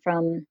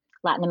from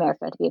Latin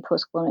America to be a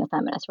post-colonial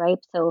feminist, right?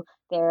 So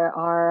there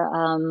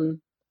are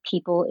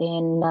people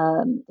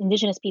in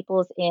indigenous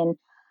peoples in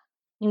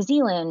New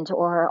Zealand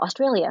or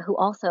Australia who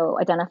also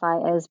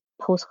identify as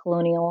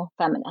post-colonial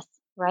feminists,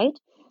 right?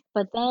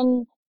 But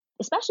then,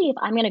 especially if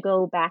I'm going to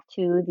go back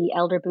to the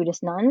elder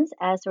Buddhist nuns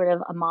as sort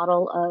of a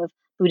model of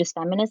Buddhist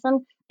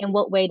feminism, in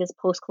what way does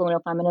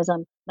post-colonial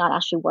feminism not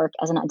actually work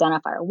as an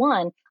identifier?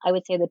 One, I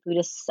would say that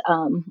Buddhist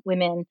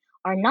women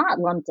are not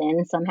lumped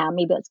in somehow.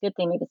 Maybe it's a good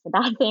thing, maybe it's a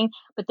bad thing,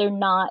 but they're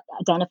not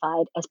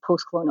identified as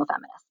post-colonial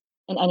feminists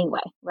in any way,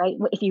 right?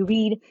 If you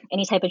read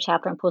any type of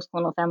chapter on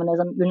post-colonial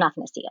feminism, you're not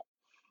going to see it.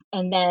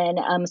 And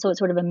then, so it's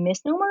sort of a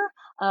misnomer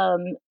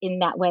in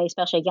that way,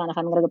 especially, again, if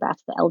I'm going to go back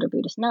to the elder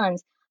Buddhist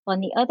nuns. But on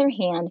the other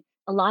hand,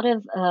 a lot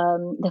of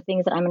the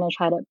things that I'm going to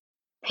try to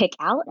pick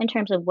out in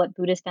terms of what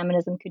Buddhist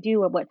feminism could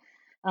do or what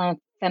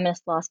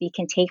feminist philosophy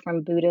can take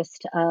from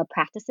Buddhist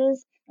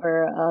practices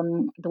or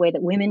the way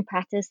that women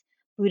practice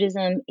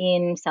Buddhism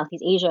in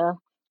Southeast Asia,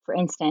 for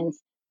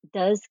instance,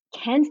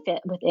 can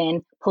fit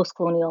within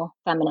post-colonial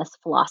feminist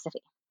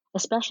philosophy,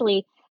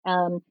 especially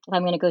if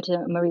I'm going to go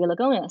to Maria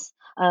Lugones,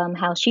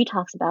 how she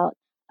talks about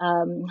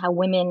how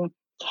women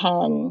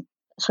can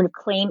sort of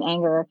claim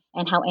anger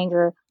and how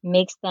anger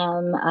makes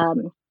them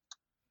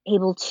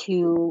able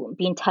to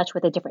be in touch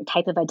with a different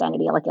type of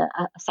identity, like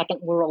a second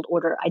world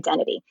order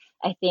identity.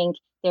 I think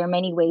there are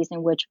many ways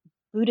in which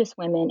Buddhist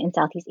women in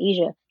Southeast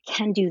Asia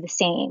can do the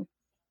same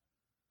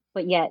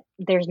but yet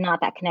there's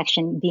not that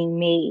connection being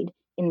made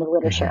in the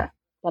literature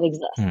that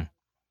exists.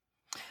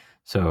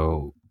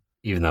 So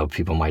even though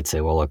people might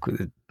say, well, look,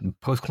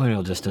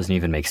 post-colonial just doesn't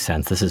even make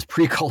sense. This is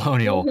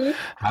pre-colonial.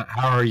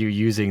 How are you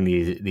using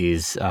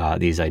these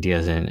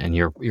ideas? And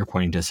you're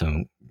pointing to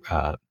some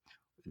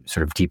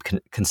sort of deep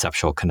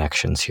conceptual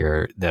connections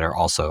here that are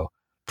also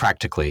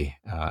practically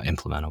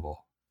implementable.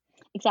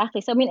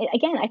 Exactly. So, I mean,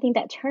 again, I think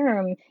that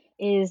term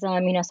is,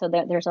 so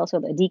there's also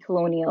the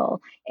decolonial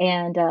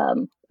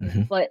and,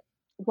 but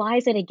why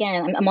is it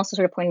again, I'm also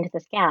sort of pointing to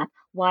this gap.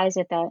 Why is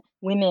it that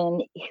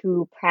women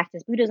who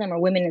practice Buddhism or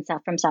women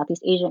from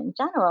Southeast Asia in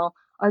general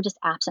are just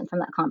absent from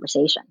that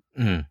conversation?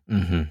 Yeah,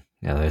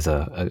 there's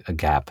a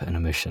gap, an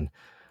omission.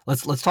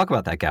 Let's talk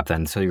about that gap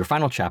then. So your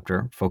final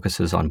chapter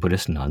focuses on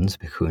Buddhist nuns,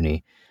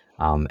 bhikkhuni.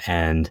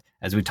 And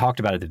as we talked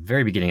about at the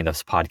very beginning of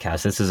this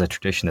podcast, this is a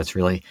tradition that's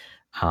really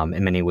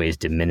in many ways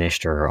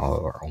diminished or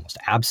almost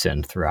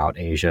absent throughout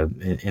Asia,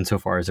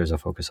 insofar as there's a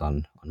focus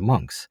on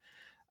monks.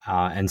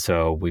 And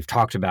so we've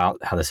talked about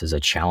how this is a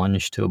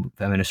challenge to a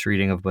feminist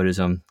reading of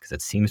Buddhism, because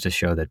it seems to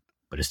show that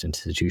Buddhist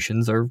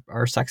institutions are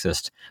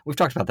sexist. We've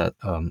talked about that,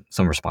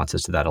 some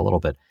responses to that a little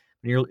bit.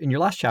 In your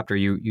last chapter,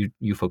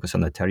 you focus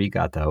on the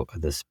Therigatha,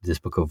 this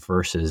book of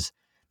verses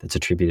that's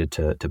attributed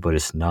to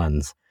Buddhist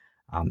nuns.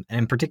 And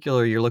in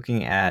particular, you're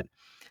looking at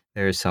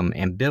there's some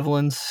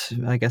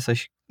ambivalence, I guess I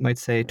might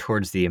say,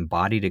 towards the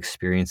embodied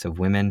experience of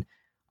women.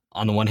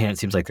 On the one hand, it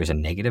seems like there's a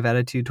negative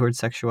attitude towards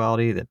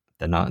sexuality, that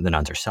the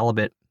nuns are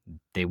celibate.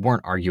 They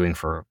weren't arguing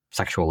for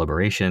sexual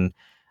liberation.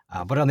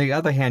 But on the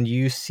other hand,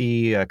 you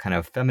see a kind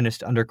of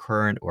feminist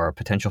undercurrent or a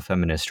potential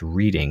feminist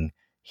reading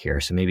here.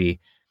 So maybe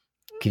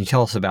can you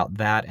tell us about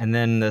that? And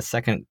then the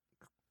second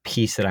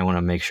piece that I want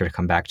to make sure to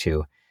come back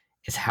to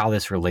is how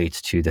this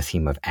relates to the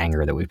theme of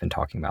anger that we've been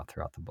talking about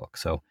throughout the book.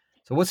 So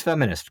what's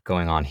feminist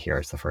going on here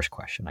is the first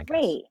question, I guess.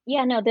 Right.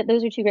 Yeah, no,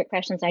 those are two great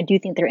questions. I do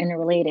think they're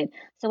interrelated.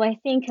 So I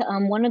think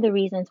one of the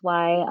reasons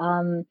why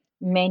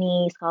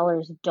many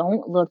scholars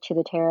don't look to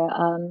the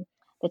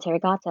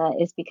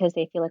Therigatha is because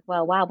they feel like,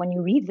 well, wow, when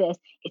you read this,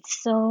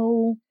 it's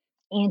so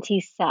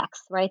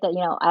anti-sex, right? That,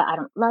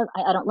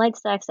 I don't like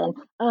sex, and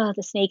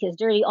the snake is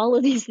dirty, all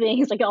of these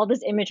things, like all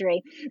this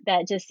imagery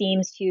that just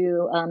seems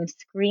to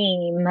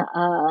scream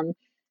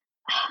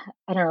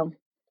I don't know,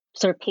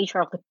 sort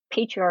of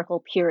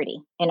patriarchal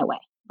purity in a way,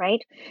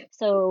 right?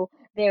 So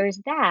there's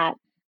that.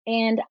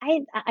 And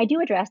I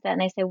do address that,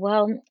 and I say,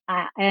 well,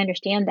 I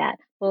understand that.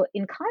 But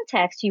in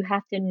context, you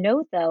have to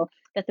note, though,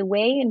 that the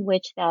way in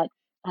which that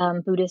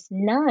Buddhist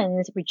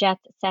nuns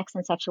reject sex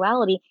and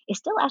sexuality is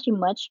still actually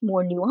much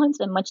more nuanced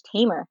and much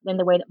tamer than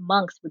the way that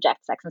monks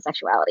reject sex and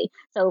sexuality.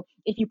 So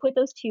if you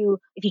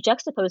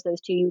juxtapose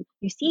those two,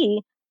 you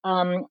see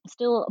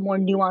still a more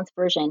nuanced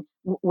version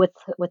with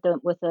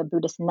the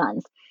Buddhist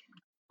nuns.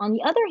 On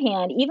the other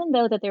hand, even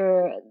though that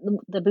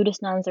the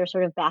Buddhist nuns are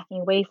sort of backing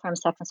away from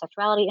sex and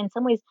sexuality, in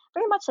some ways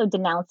very much so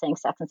denouncing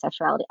sex and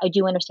sexuality, I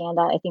do understand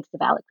that. I think it's a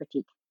valid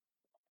critique.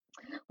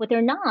 What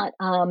they're not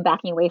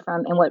backing away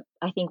from, and what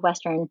I think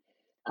Western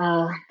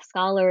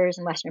scholars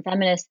and Western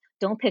feminists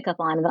don't pick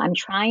up on, and that I'm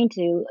trying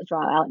to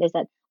draw out, is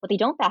that what they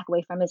don't back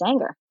away from is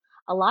anger.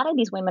 A lot of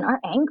these women are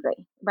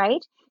angry,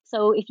 right?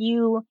 So if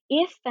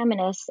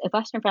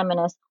Western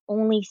feminists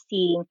only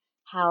see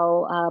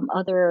how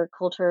other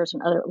cultures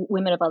and other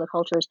women of other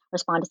cultures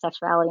respond to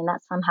sexuality, and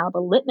that's somehow the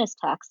litmus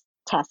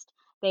test,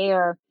 they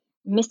are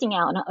missing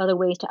out on other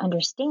ways to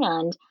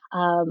understand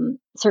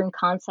certain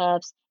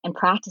concepts and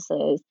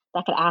practices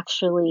that could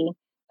actually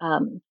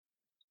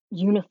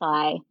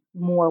unify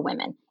more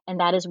women. And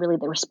that is really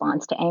the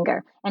response to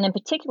anger. And in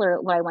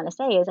particular, what I want to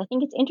say is I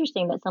think it's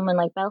interesting that someone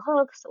like Bell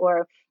Hooks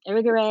or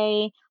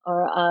Irigaray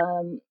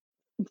or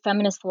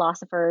feminist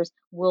philosophers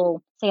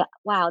will say,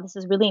 wow, this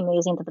is really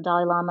amazing that the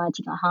Dalai Lama and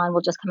Thich Nhat Hanh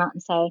will just come out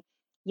and say,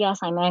 yes,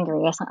 I'm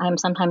angry. Yes, I'm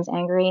sometimes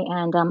angry,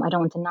 and I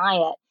don't deny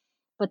it.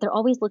 But they're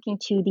always looking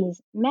to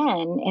these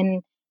men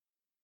and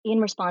in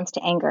response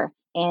to anger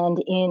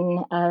and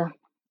in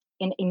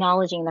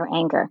acknowledging their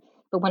anger.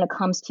 But when it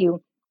comes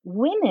to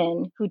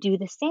women who do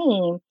the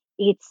same,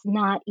 it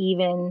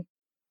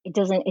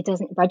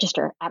doesn't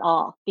register at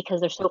all because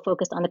they're so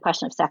focused on the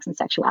question of sex and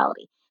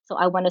sexuality. So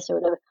I want to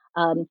sort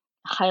of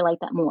highlight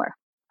that more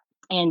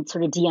and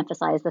sort of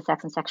de-emphasize the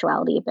sex and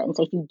sexuality a bit and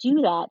say, if you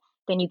do that,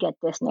 then you get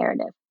this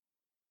narrative,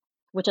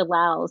 which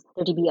allows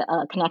there to be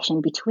a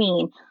connection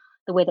between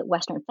the way that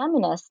Western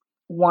feminists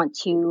want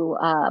to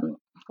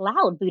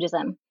laud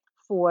Buddhism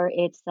for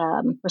its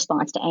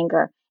response to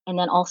anger, and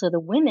then also the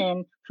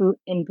women who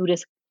in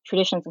Buddhist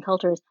traditions and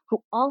cultures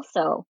who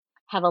also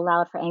have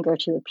allowed for anger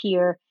to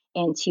appear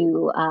and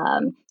to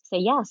say,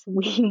 yes,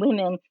 we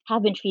women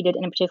have been treated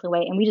in a particular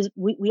way, and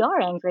we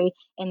are angry,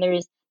 and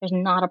there's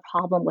not a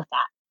problem with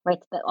that, right?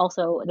 But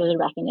also there's a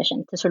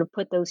recognition to sort of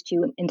put those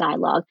two in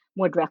dialogue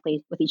more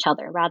directly with each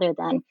other, rather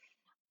than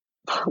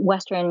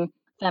Western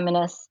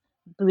feminists,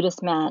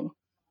 Buddhist men,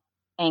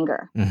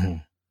 anger.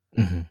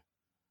 Mm-hmm. Mm-hmm.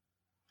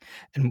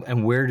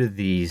 And where do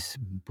these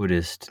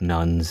Buddhist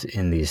nuns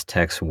in these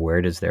texts,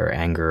 where does their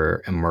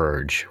anger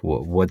emerge?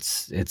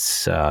 What's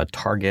its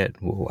target?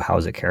 How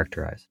is it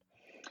characterized?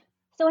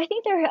 So I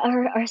think there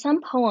are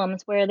some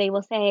poems where they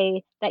will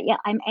say that, yeah,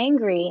 I'm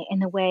angry in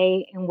the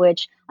way in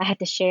which I had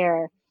to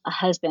share a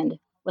husband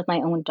with my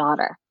own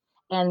daughter.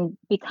 And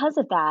because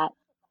of that,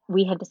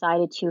 we have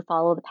decided to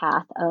follow the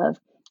path of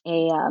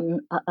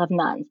of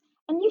nuns.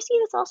 And you see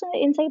this also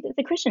in, say,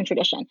 the Christian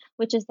tradition,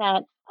 which is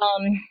that,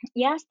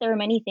 yes, there are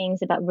many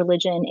things about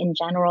religion in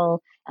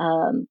general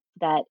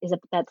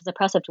that's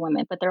oppressive to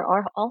women, but there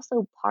are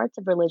also parts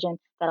of religion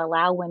that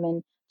allow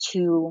women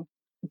to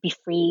be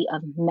free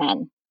of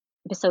men.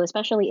 So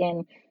especially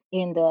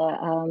in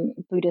the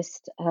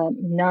Buddhist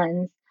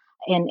nuns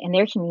and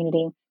their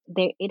community,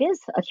 it is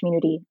a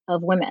community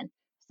of women.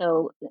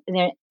 So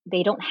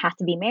they don't have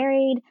to be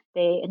married.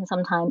 And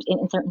sometimes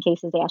in certain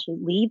cases they actually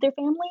leave their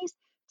families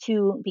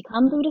to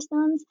become Buddhist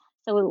nuns.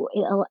 So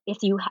if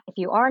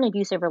you are in an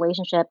abusive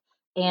relationship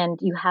and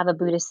you have a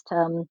Buddhist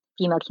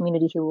female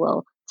community who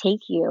will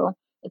take you,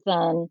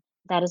 then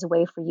that is a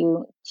way for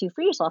you to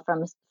free yourself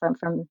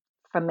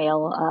from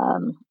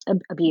male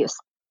abuse.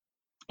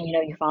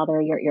 Your father,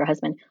 your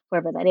husband,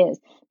 whoever that is.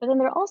 But then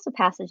there are also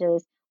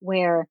passages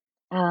where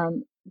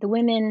the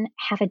women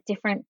have a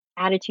different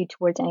attitude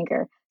towards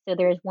anger. So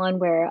there's one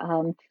where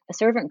a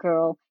servant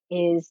girl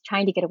is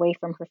trying to get away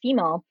from her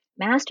female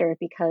master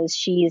because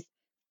she's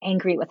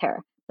angry with her.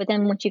 But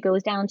then when she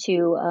goes down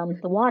to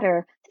the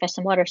water to fetch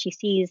some water, she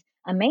sees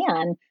a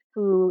man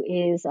who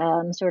is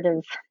sort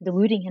of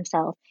deluding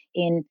himself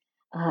in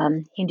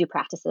Hindu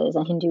practices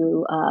and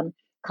Hindu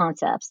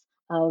concepts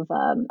of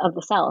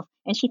the self,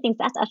 and she thinks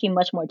that's actually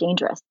much more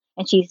dangerous.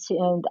 And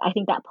I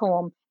think that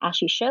poem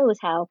actually shows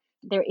how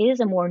there is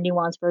a more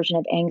nuanced version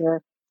of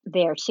anger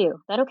there too.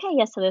 That okay,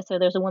 yes, so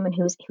there's a woman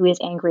who is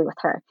angry with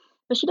her,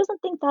 but she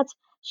doesn't think that's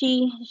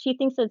she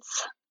thinks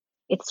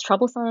it's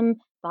troublesome,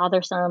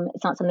 bothersome.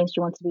 It's not something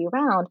she wants to be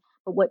around.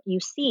 But what you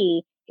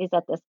see is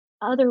that this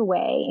other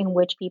way in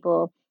which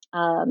people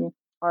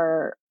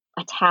are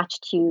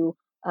attached to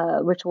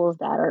rituals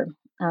that are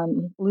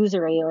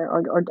illusory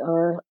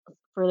or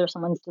further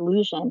someone's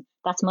delusion,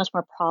 that's much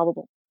more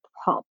probable.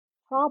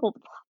 Probable.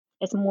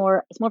 It's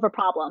more of a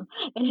problem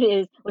than it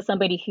is with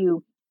somebody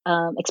who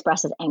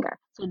expresses anger.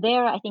 So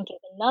there, I think, is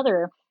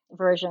another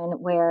version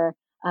where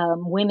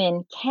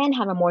women can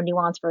have a more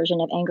nuanced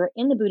version of anger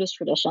in the Buddhist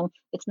tradition.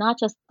 It's not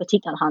just the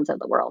Thich Nhat Hanhs of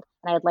the world,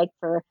 and I'd like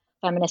for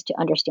feminists to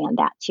understand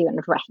that too and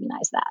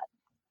recognize that.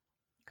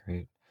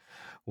 Great.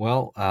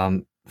 Well,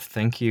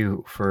 thank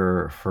you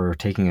for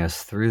taking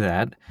us through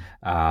that.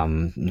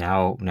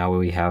 Now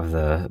we have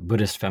the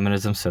Buddhist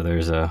feminism, so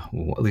there's at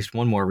least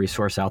one more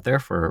resource out there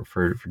for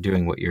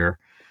doing what you're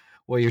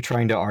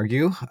trying to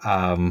argue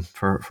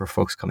for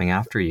folks coming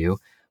after you.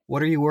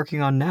 What are you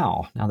working on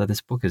now that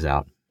this book is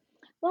out?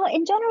 Well,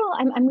 in general,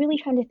 I'm really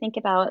trying to think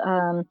about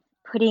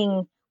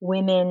putting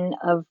women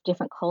of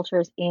different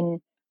cultures in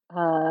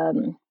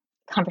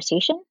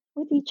conversation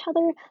with each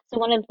other. So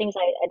one of the things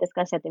I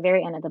discussed at the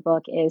very end of the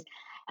book is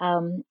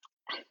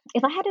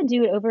if I had to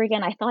do it over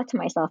again, I thought to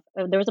myself,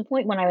 there was a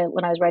point when I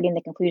was writing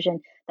the conclusion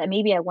that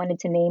maybe I wanted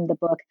to name the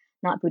book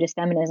not Buddhist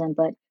feminism,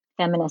 but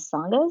feminist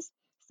sanghas.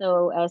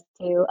 So as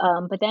to,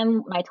 but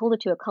then when I told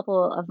it to a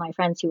couple of my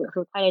friends who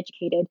were quite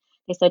educated,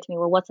 they said to me,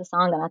 "Well, what's a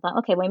sangha?" And I thought,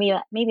 okay, well,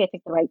 maybe I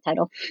picked the right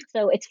title,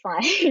 so it's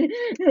fine.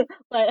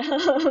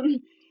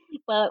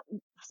 but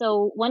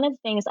so one of the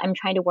things I'm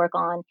trying to work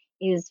on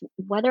is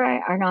whether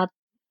or not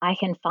I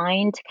can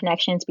find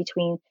connections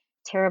between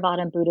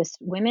Theravada Buddhist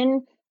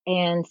women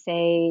and,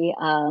 say,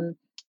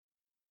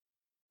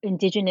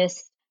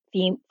 indigenous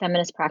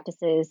feminist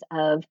practices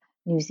of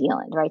New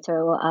Zealand, right?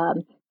 So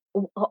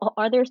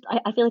are there,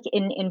 I feel like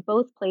in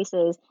both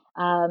places,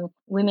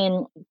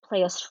 women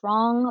play a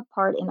strong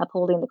part in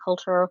upholding the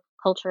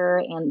culture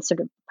and sort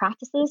of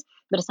practices,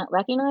 but it's not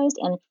recognized.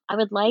 And I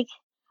would like,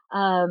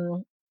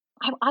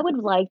 I would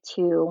like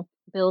to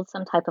build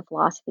some type of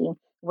philosophy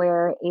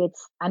where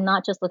I'm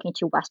not just looking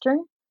to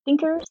Western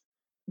thinkers,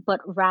 but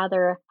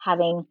rather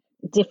having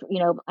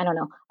different, I don't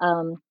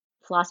know,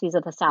 philosophies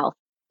of the South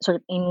sort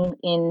of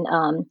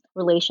in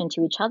relation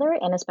to each other,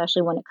 and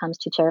especially when it comes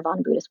to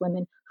Theravada Buddhist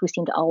women who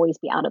seem to always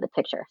be out of the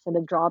picture. So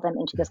to draw them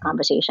into this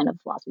conversation of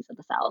philosophies of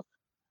the South.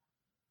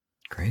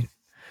 Great.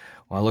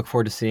 Well, I look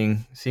forward to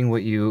seeing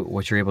what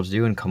you're able to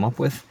do and come up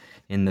with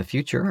in the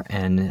future.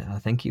 And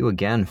thank you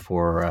again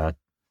for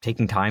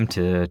taking time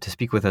to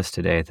speak with us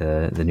today at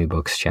the New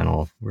Books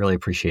channel. Really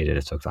appreciate it.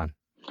 It took time.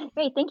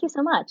 Great. Thank you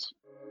so much.